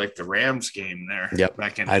going for like the Rams game there. Yep.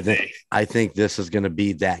 Back in the day. I think this is going to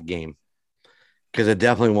be that game because it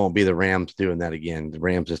definitely won't be the Rams doing that again. The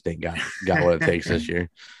Rams just ain't got what it takes this year.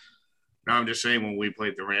 No, I'm just saying when we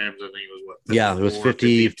played the Rams, I think it was what? Yeah, it was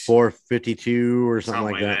 54, 52 or something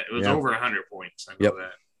like that. It was over 100 points. I know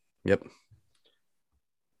that. Yep.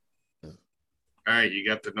 All right, you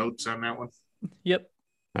got the notes on that one? Yep.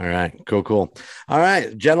 All right, cool. All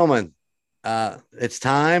right, gentlemen, it's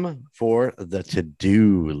time for the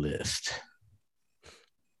to-do list.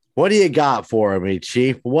 What do you got for me,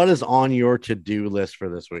 Chief? What is on your to-do list for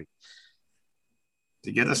this week?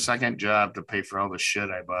 To get a second job to pay for all the shit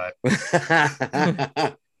I bought.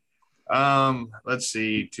 Let's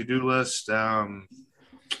see. To-do list. I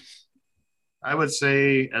would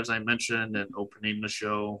say, as I mentioned in opening the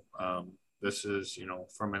show, this is,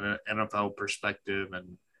 from an NFL perspective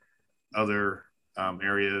and other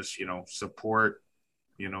areas, support,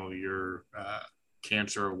 your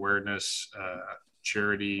cancer awareness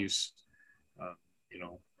charities,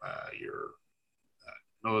 your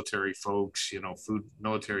military folks,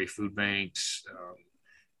 military food banks,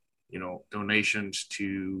 donations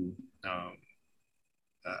to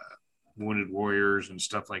wounded warriors and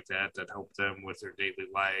stuff like that help them with their daily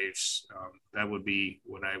lives. That would be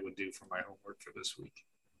what I would do for my homework for this week.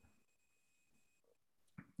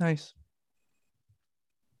 Nice.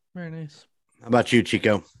 Very nice. How about you,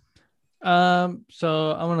 Chico?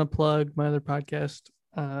 So I want to plug my other podcast,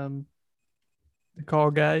 The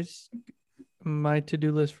Call Guys. My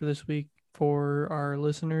to-do list for this week for our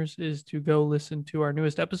listeners is to go listen to our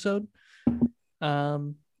newest episode.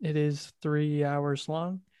 It is 3 hours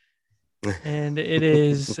long. And it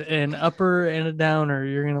is an upper and a downer.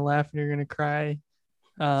 You're gonna laugh and you're gonna cry.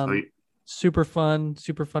 Super fun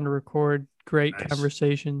to record. Great Nice.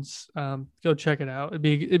 Conversations. Go check it out.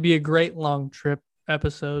 It'd be a great long trip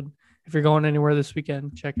episode. If you're going anywhere this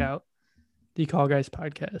weekend, check out the Call Guys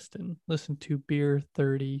podcast and listen to Beer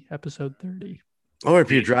 30, episode 30. Or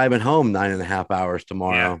if you're driving home 9.5 hours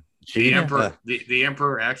tomorrow. Yeah. The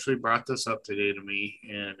Emperor actually brought this up today to me,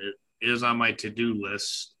 and it is on my to-do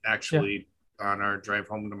list actually on our drive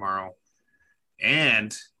home tomorrow.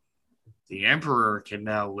 And the Emperor can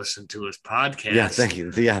now listen to his podcast. Yeah, thank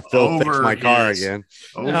you. Yeah, Phil fixed my car again.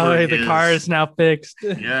 The car is now fixed.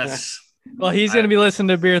 Yes. Well, he's going to be listening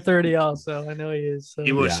to Beer 30 also. I know he is. So.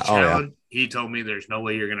 He was challenged. He told me there's no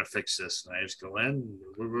way you're going to fix this. And I just go in.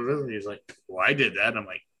 He's like, well, I did that. I'm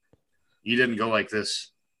like, you didn't go like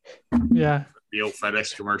this. Yeah. The old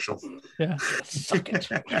FedEx commercial. Yeah. Suck it.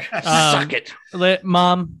 Suck it.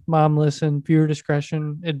 Mom, listen. Viewer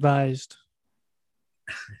discretion advised.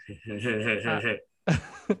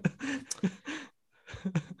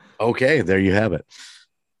 Okay, there you have it.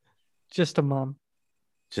 Just a mom.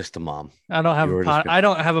 Just a mom. I don't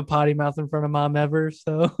have a potty mouth in front of mom ever,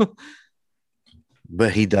 so.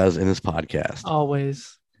 But he does in his podcast.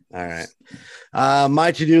 Always. All right.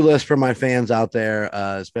 My to-do list for my fans out there,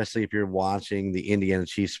 especially if you're watching the Indiana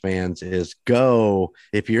Chiefs fans, is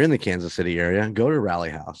if you're in the Kansas City area, go to Rally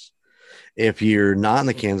House. If you're not in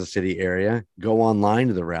the Kansas City area, go online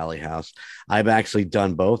to the Rally House. I've actually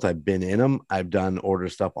done both. I've been in them. I've done order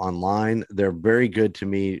stuff online. They're very good to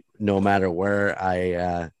me no matter where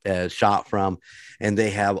I shop from, and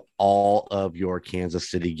they have all of your Kansas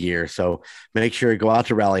City gear. So make sure to go out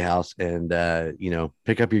to Rally House and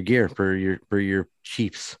pick up your gear for your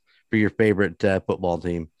Chiefs, for your favorite football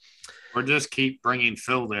team. Or just keep bringing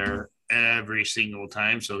Phil there every single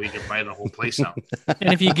time so he can buy the whole place out.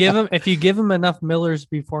 And if you give him enough Millers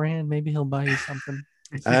beforehand, maybe he'll buy you something.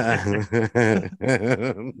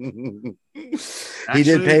 He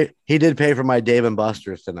did pay for my Dave and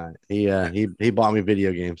Buster's tonight. He bought me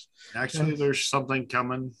video games. Actually, there's something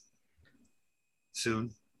coming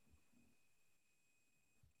soon.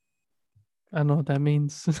 I don't know what that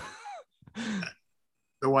means.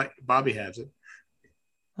 The white Bobby has it.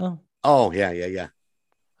 Oh yeah.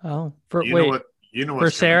 Oh, for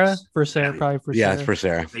Sarah? For Sarah, probably for Sarah. Yeah, it's for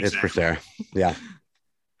Sarah. Exactly. It's for Sarah. Yeah.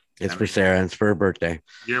 It's for Sarah. It's for her birthday.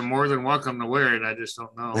 You're more than welcome to wear it. I just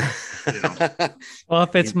don't know. Well,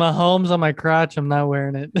 if it's Mahomes on my crotch, I'm not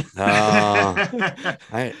wearing it.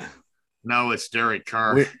 No, it's Derek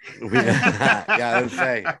Carr. I would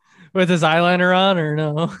say. With his eyeliner on or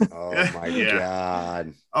no? Oh, my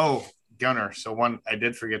God. Oh, Gunner. So I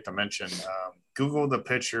did forget to mention, Google the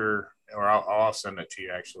picture or I'll send it to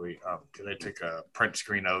you actually, because I took a print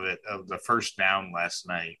screen of it of the first down last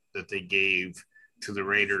night that they gave to the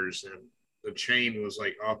Raiders, and the chain was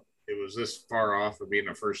like up. It was this far off of being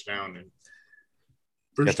a first down, and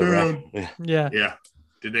Got the ref. Yeah. Yeah.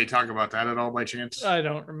 Did they talk about that at all by chance? I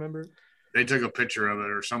don't remember. They took a picture of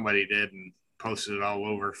it, or somebody did, and posted it all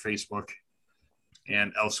over Facebook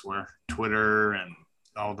and elsewhere, Twitter, and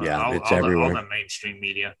all the mainstream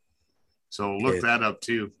media. So look that up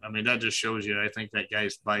too. I mean, that just shows you. I think that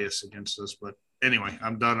guy's biased against us. But anyway,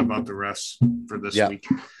 I'm done about the rest for this week.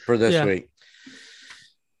 For this week.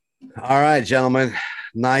 All right, gentlemen,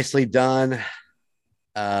 nicely done.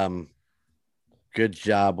 Good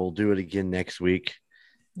job. We'll do it again next week.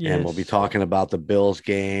 Yes. And we'll be talking about the Bills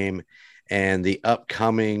game and the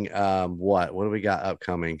upcoming what do we got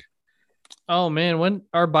upcoming? Oh man, when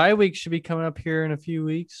our bye week should be coming up here in a few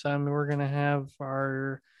weeks. We're gonna have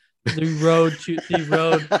the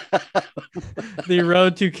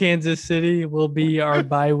road to Kansas City will be our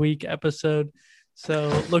bye week episode.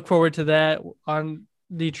 So look forward to that. On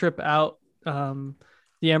the trip out, the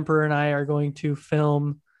Emperor and I are going to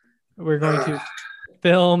film. We're going to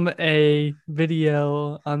film a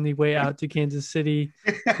video on the way out to Kansas City.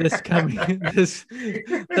 They're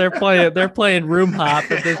playing room hop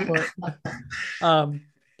at this point.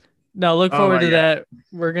 No, look forward to that.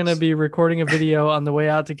 We're going to be recording a video on the way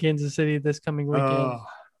out to Kansas City this coming weekend.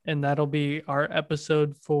 And that'll be our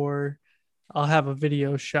episode I'll have a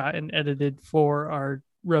video shot and edited for our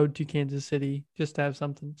road to Kansas City, just to have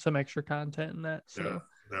some extra content in that. So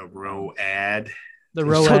the row ad.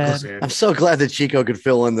 I'm so glad that Chico could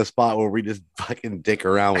fill in the spot where we just fucking dick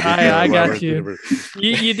around with I got you.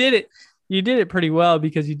 You did it. You did it pretty well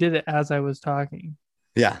because you did it as I was talking.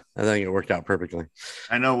 Yeah, I think it worked out perfectly.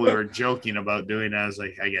 I know we were joking about doing that. I was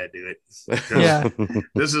like, I gotta do it. Yeah.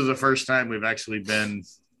 This is the first time we've actually been,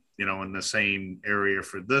 in the same area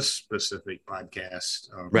for this specific podcast.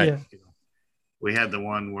 Right. Yeah. We had the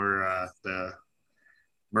one where the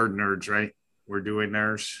Murd Nerds, right? We're doing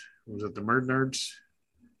theirs. Was it the Murd Nerds?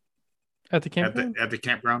 At the campground? At the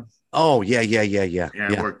campground. Oh, yeah. Yeah,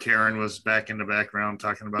 where Karen was back in the background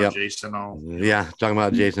talking about Jason. Yeah, talking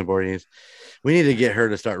about Jason Voorhees. We need to get her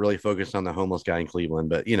to start really focused on the homeless guy in Cleveland,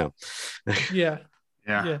 but Yeah.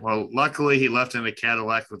 Yeah. Well, luckily he left in a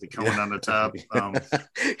Cadillac with the cone on the top. I'm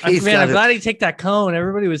glad he took that cone.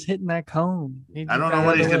 Everybody was hitting that cone. I don't know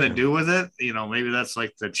what he's going to do with it. Maybe that's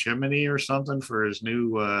like the chimney or something for his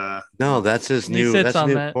new. No, that's his new. That's his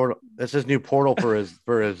new portal. That's his new portal for his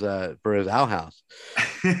outhouse.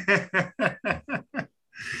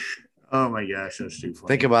 Oh my gosh, that's too funny.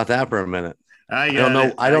 Think about that for a minute. I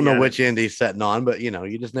don't know which end he's setting on, but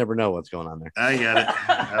you just never know what's going on there. I got it.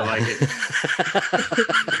 I like it.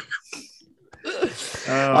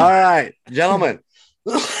 All right, gentlemen.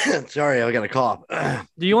 Sorry, I got a cough.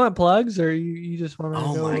 Do you want plugs or you just want to?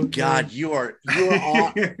 Oh my God, you are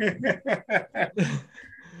on.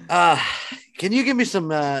 Can you give me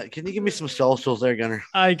some socials there, Gunner?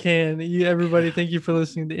 I can. Everybody, thank you for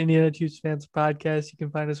listening to Indiana Chiefs Fans Podcast. You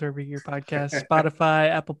can find us wherever you get your podcast: Spotify,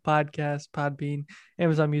 Apple Podcasts, Podbean,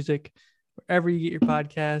 Amazon Music, wherever you get your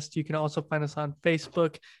podcast. You can also find us on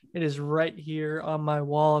Facebook. It is right here on my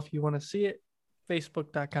wall if you want to see it.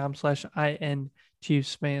 Facebook.com/IN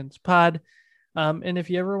Chiefs Fans Pod. And if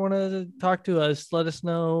you ever want to talk to us, let us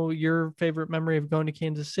know your favorite memory of going to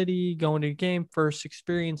Kansas City, going to a game, first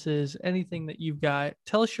experiences, anything that you've got.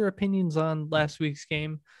 Tell us your opinions on last week's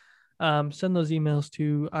game. Send those emails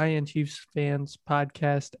to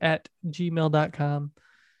inchiefsfanspodcast@gmail.com.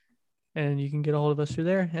 And you can get a hold of us through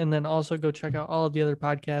there. And then also go check out all of the other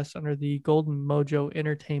podcasts under the Golden Mojo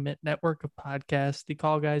Entertainment Network of podcasts, the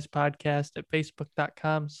Call Guys Podcast at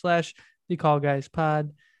facebook.com/the Call Guys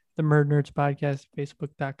Pod. The Murd Nerds Podcast,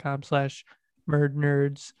 facebook.com/Murd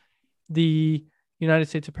Nerds. The United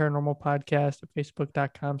States of Paranormal Podcast at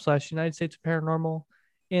facebook.com/United States of Paranormal.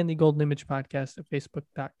 And the Golden Image Podcast at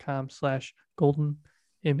facebook.com/Golden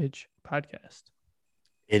Image Podcast.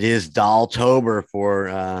 It is Dolltober for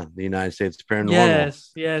the United States of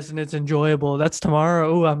Paranormal. Yes, and it's enjoyable. That's tomorrow.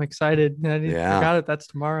 Oh, I'm excited. I forgot it. That's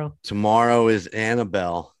tomorrow. Tomorrow is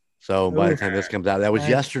Annabelle. So by the time this comes out, that was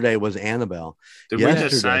yesterday was Annabelle. Did we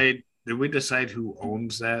decide who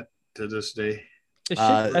owns that to this day?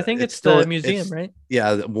 I think it's the museum, right?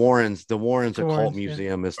 Yeah, the Warrens Occult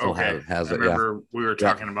Museum is still has it. I remember we were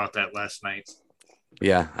talking about that last night.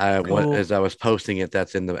 Yeah, as I was posting it,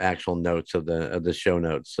 that's in the actual notes of the show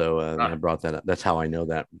notes. So I brought that up. That's how I know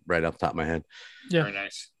that right off the top of my head. Yeah, very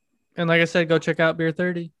nice. And like I said, go check out Beer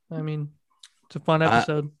 30. I mean, it's a fun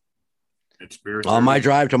episode. It's Beer 30. On my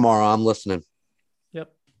drive tomorrow, I'm listening.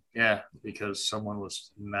 Yep. Yeah, because someone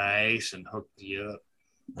was nice and hooked you up.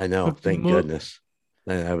 I know. Hooked Thank him up. goodness.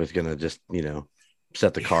 I was gonna just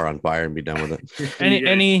set the car on fire and be done with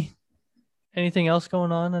it. Anything else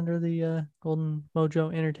going on under the Golden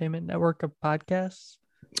Mojo Entertainment Network of podcasts?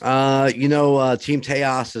 Team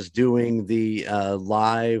Tejas is doing the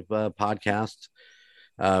live podcast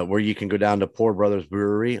where you can go down to Poor Brothers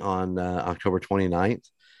Brewery on October 29th.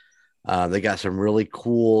 They got some really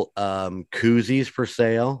cool koozies for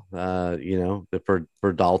sale, for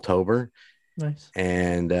Daltober. Nice.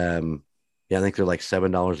 And I think they're like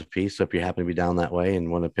 $7 a piece. So if you happen to be down that way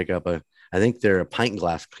and want to pick up I think they're a pint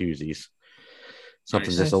glass koozies, something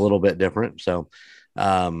Nice. just a little bit different. So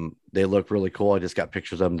they look really cool. I just got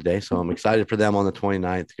pictures of them today. So I'm excited for them on the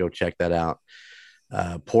 29th to go check that out.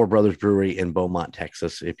 Poor Brothers Brewery in Beaumont,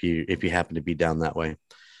 Texas, if you happen to be down that way.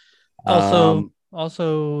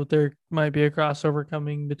 Also, there might be a crossover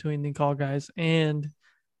coming between the Call Guys and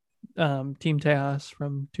Team Tejas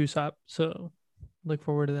from TUSOP. So look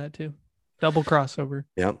forward to that too. Double crossover.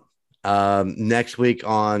 Yep. Next week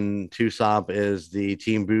on TUSOP is the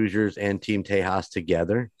Team Boogers and Team Tejas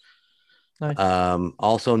together. Nice.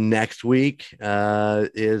 Also next week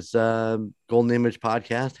is Golden Image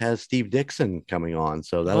Podcast has Steve Dixon coming on.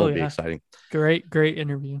 So that'll be exciting. Great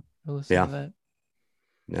interview. I'll listen to that.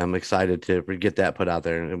 I'm excited to get that put out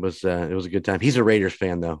there. It was a good time. He's a Raiders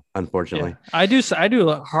fan though, unfortunately. Yeah. I do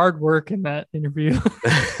hard work in that interview.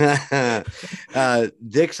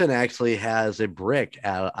 Dixon actually has a brick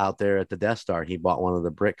out there at the Death Star. He bought one of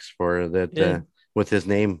the bricks for that with his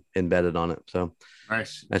name embedded on it. So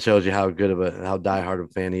nice. That shows you how diehard of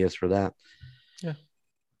a fan he is for that. Yeah.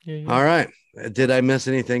 All right. Did I miss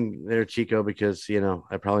anything there, Chico? Because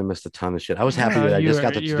I probably missed a ton of shit. I was happy that I just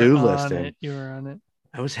got the to-do list in. You were on it.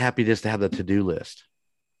 I was happy just to have the to-do list.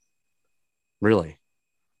 Really.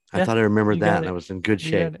 I thought I remembered that and I was in good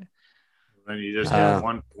shape. Then you just have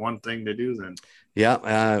one thing to do then. Yeah.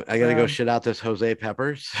 I got to go shit out this Jose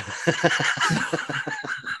Peppers.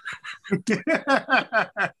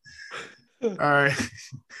 All right.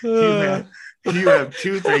 You have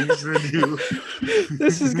two things to do.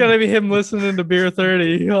 This is going to be him listening to Beer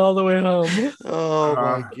 30 all the way home. Oh,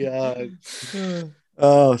 my God.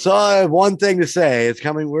 Oh, so I have one thing to say.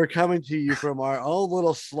 We're coming to you from our own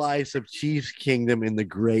little slice of Chiefs Kingdom in the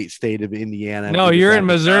great state of Indiana. No, you're in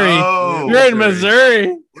Missouri. You're in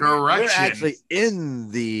Missouri. Correction. We're actually in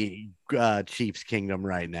the Chiefs Kingdom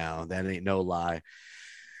right now. That ain't no lie.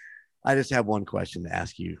 I just have one question to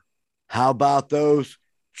ask you. How about those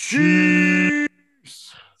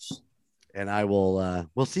Chiefs? And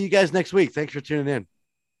we'll see you guys next week. Thanks for tuning in.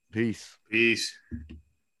 Peace.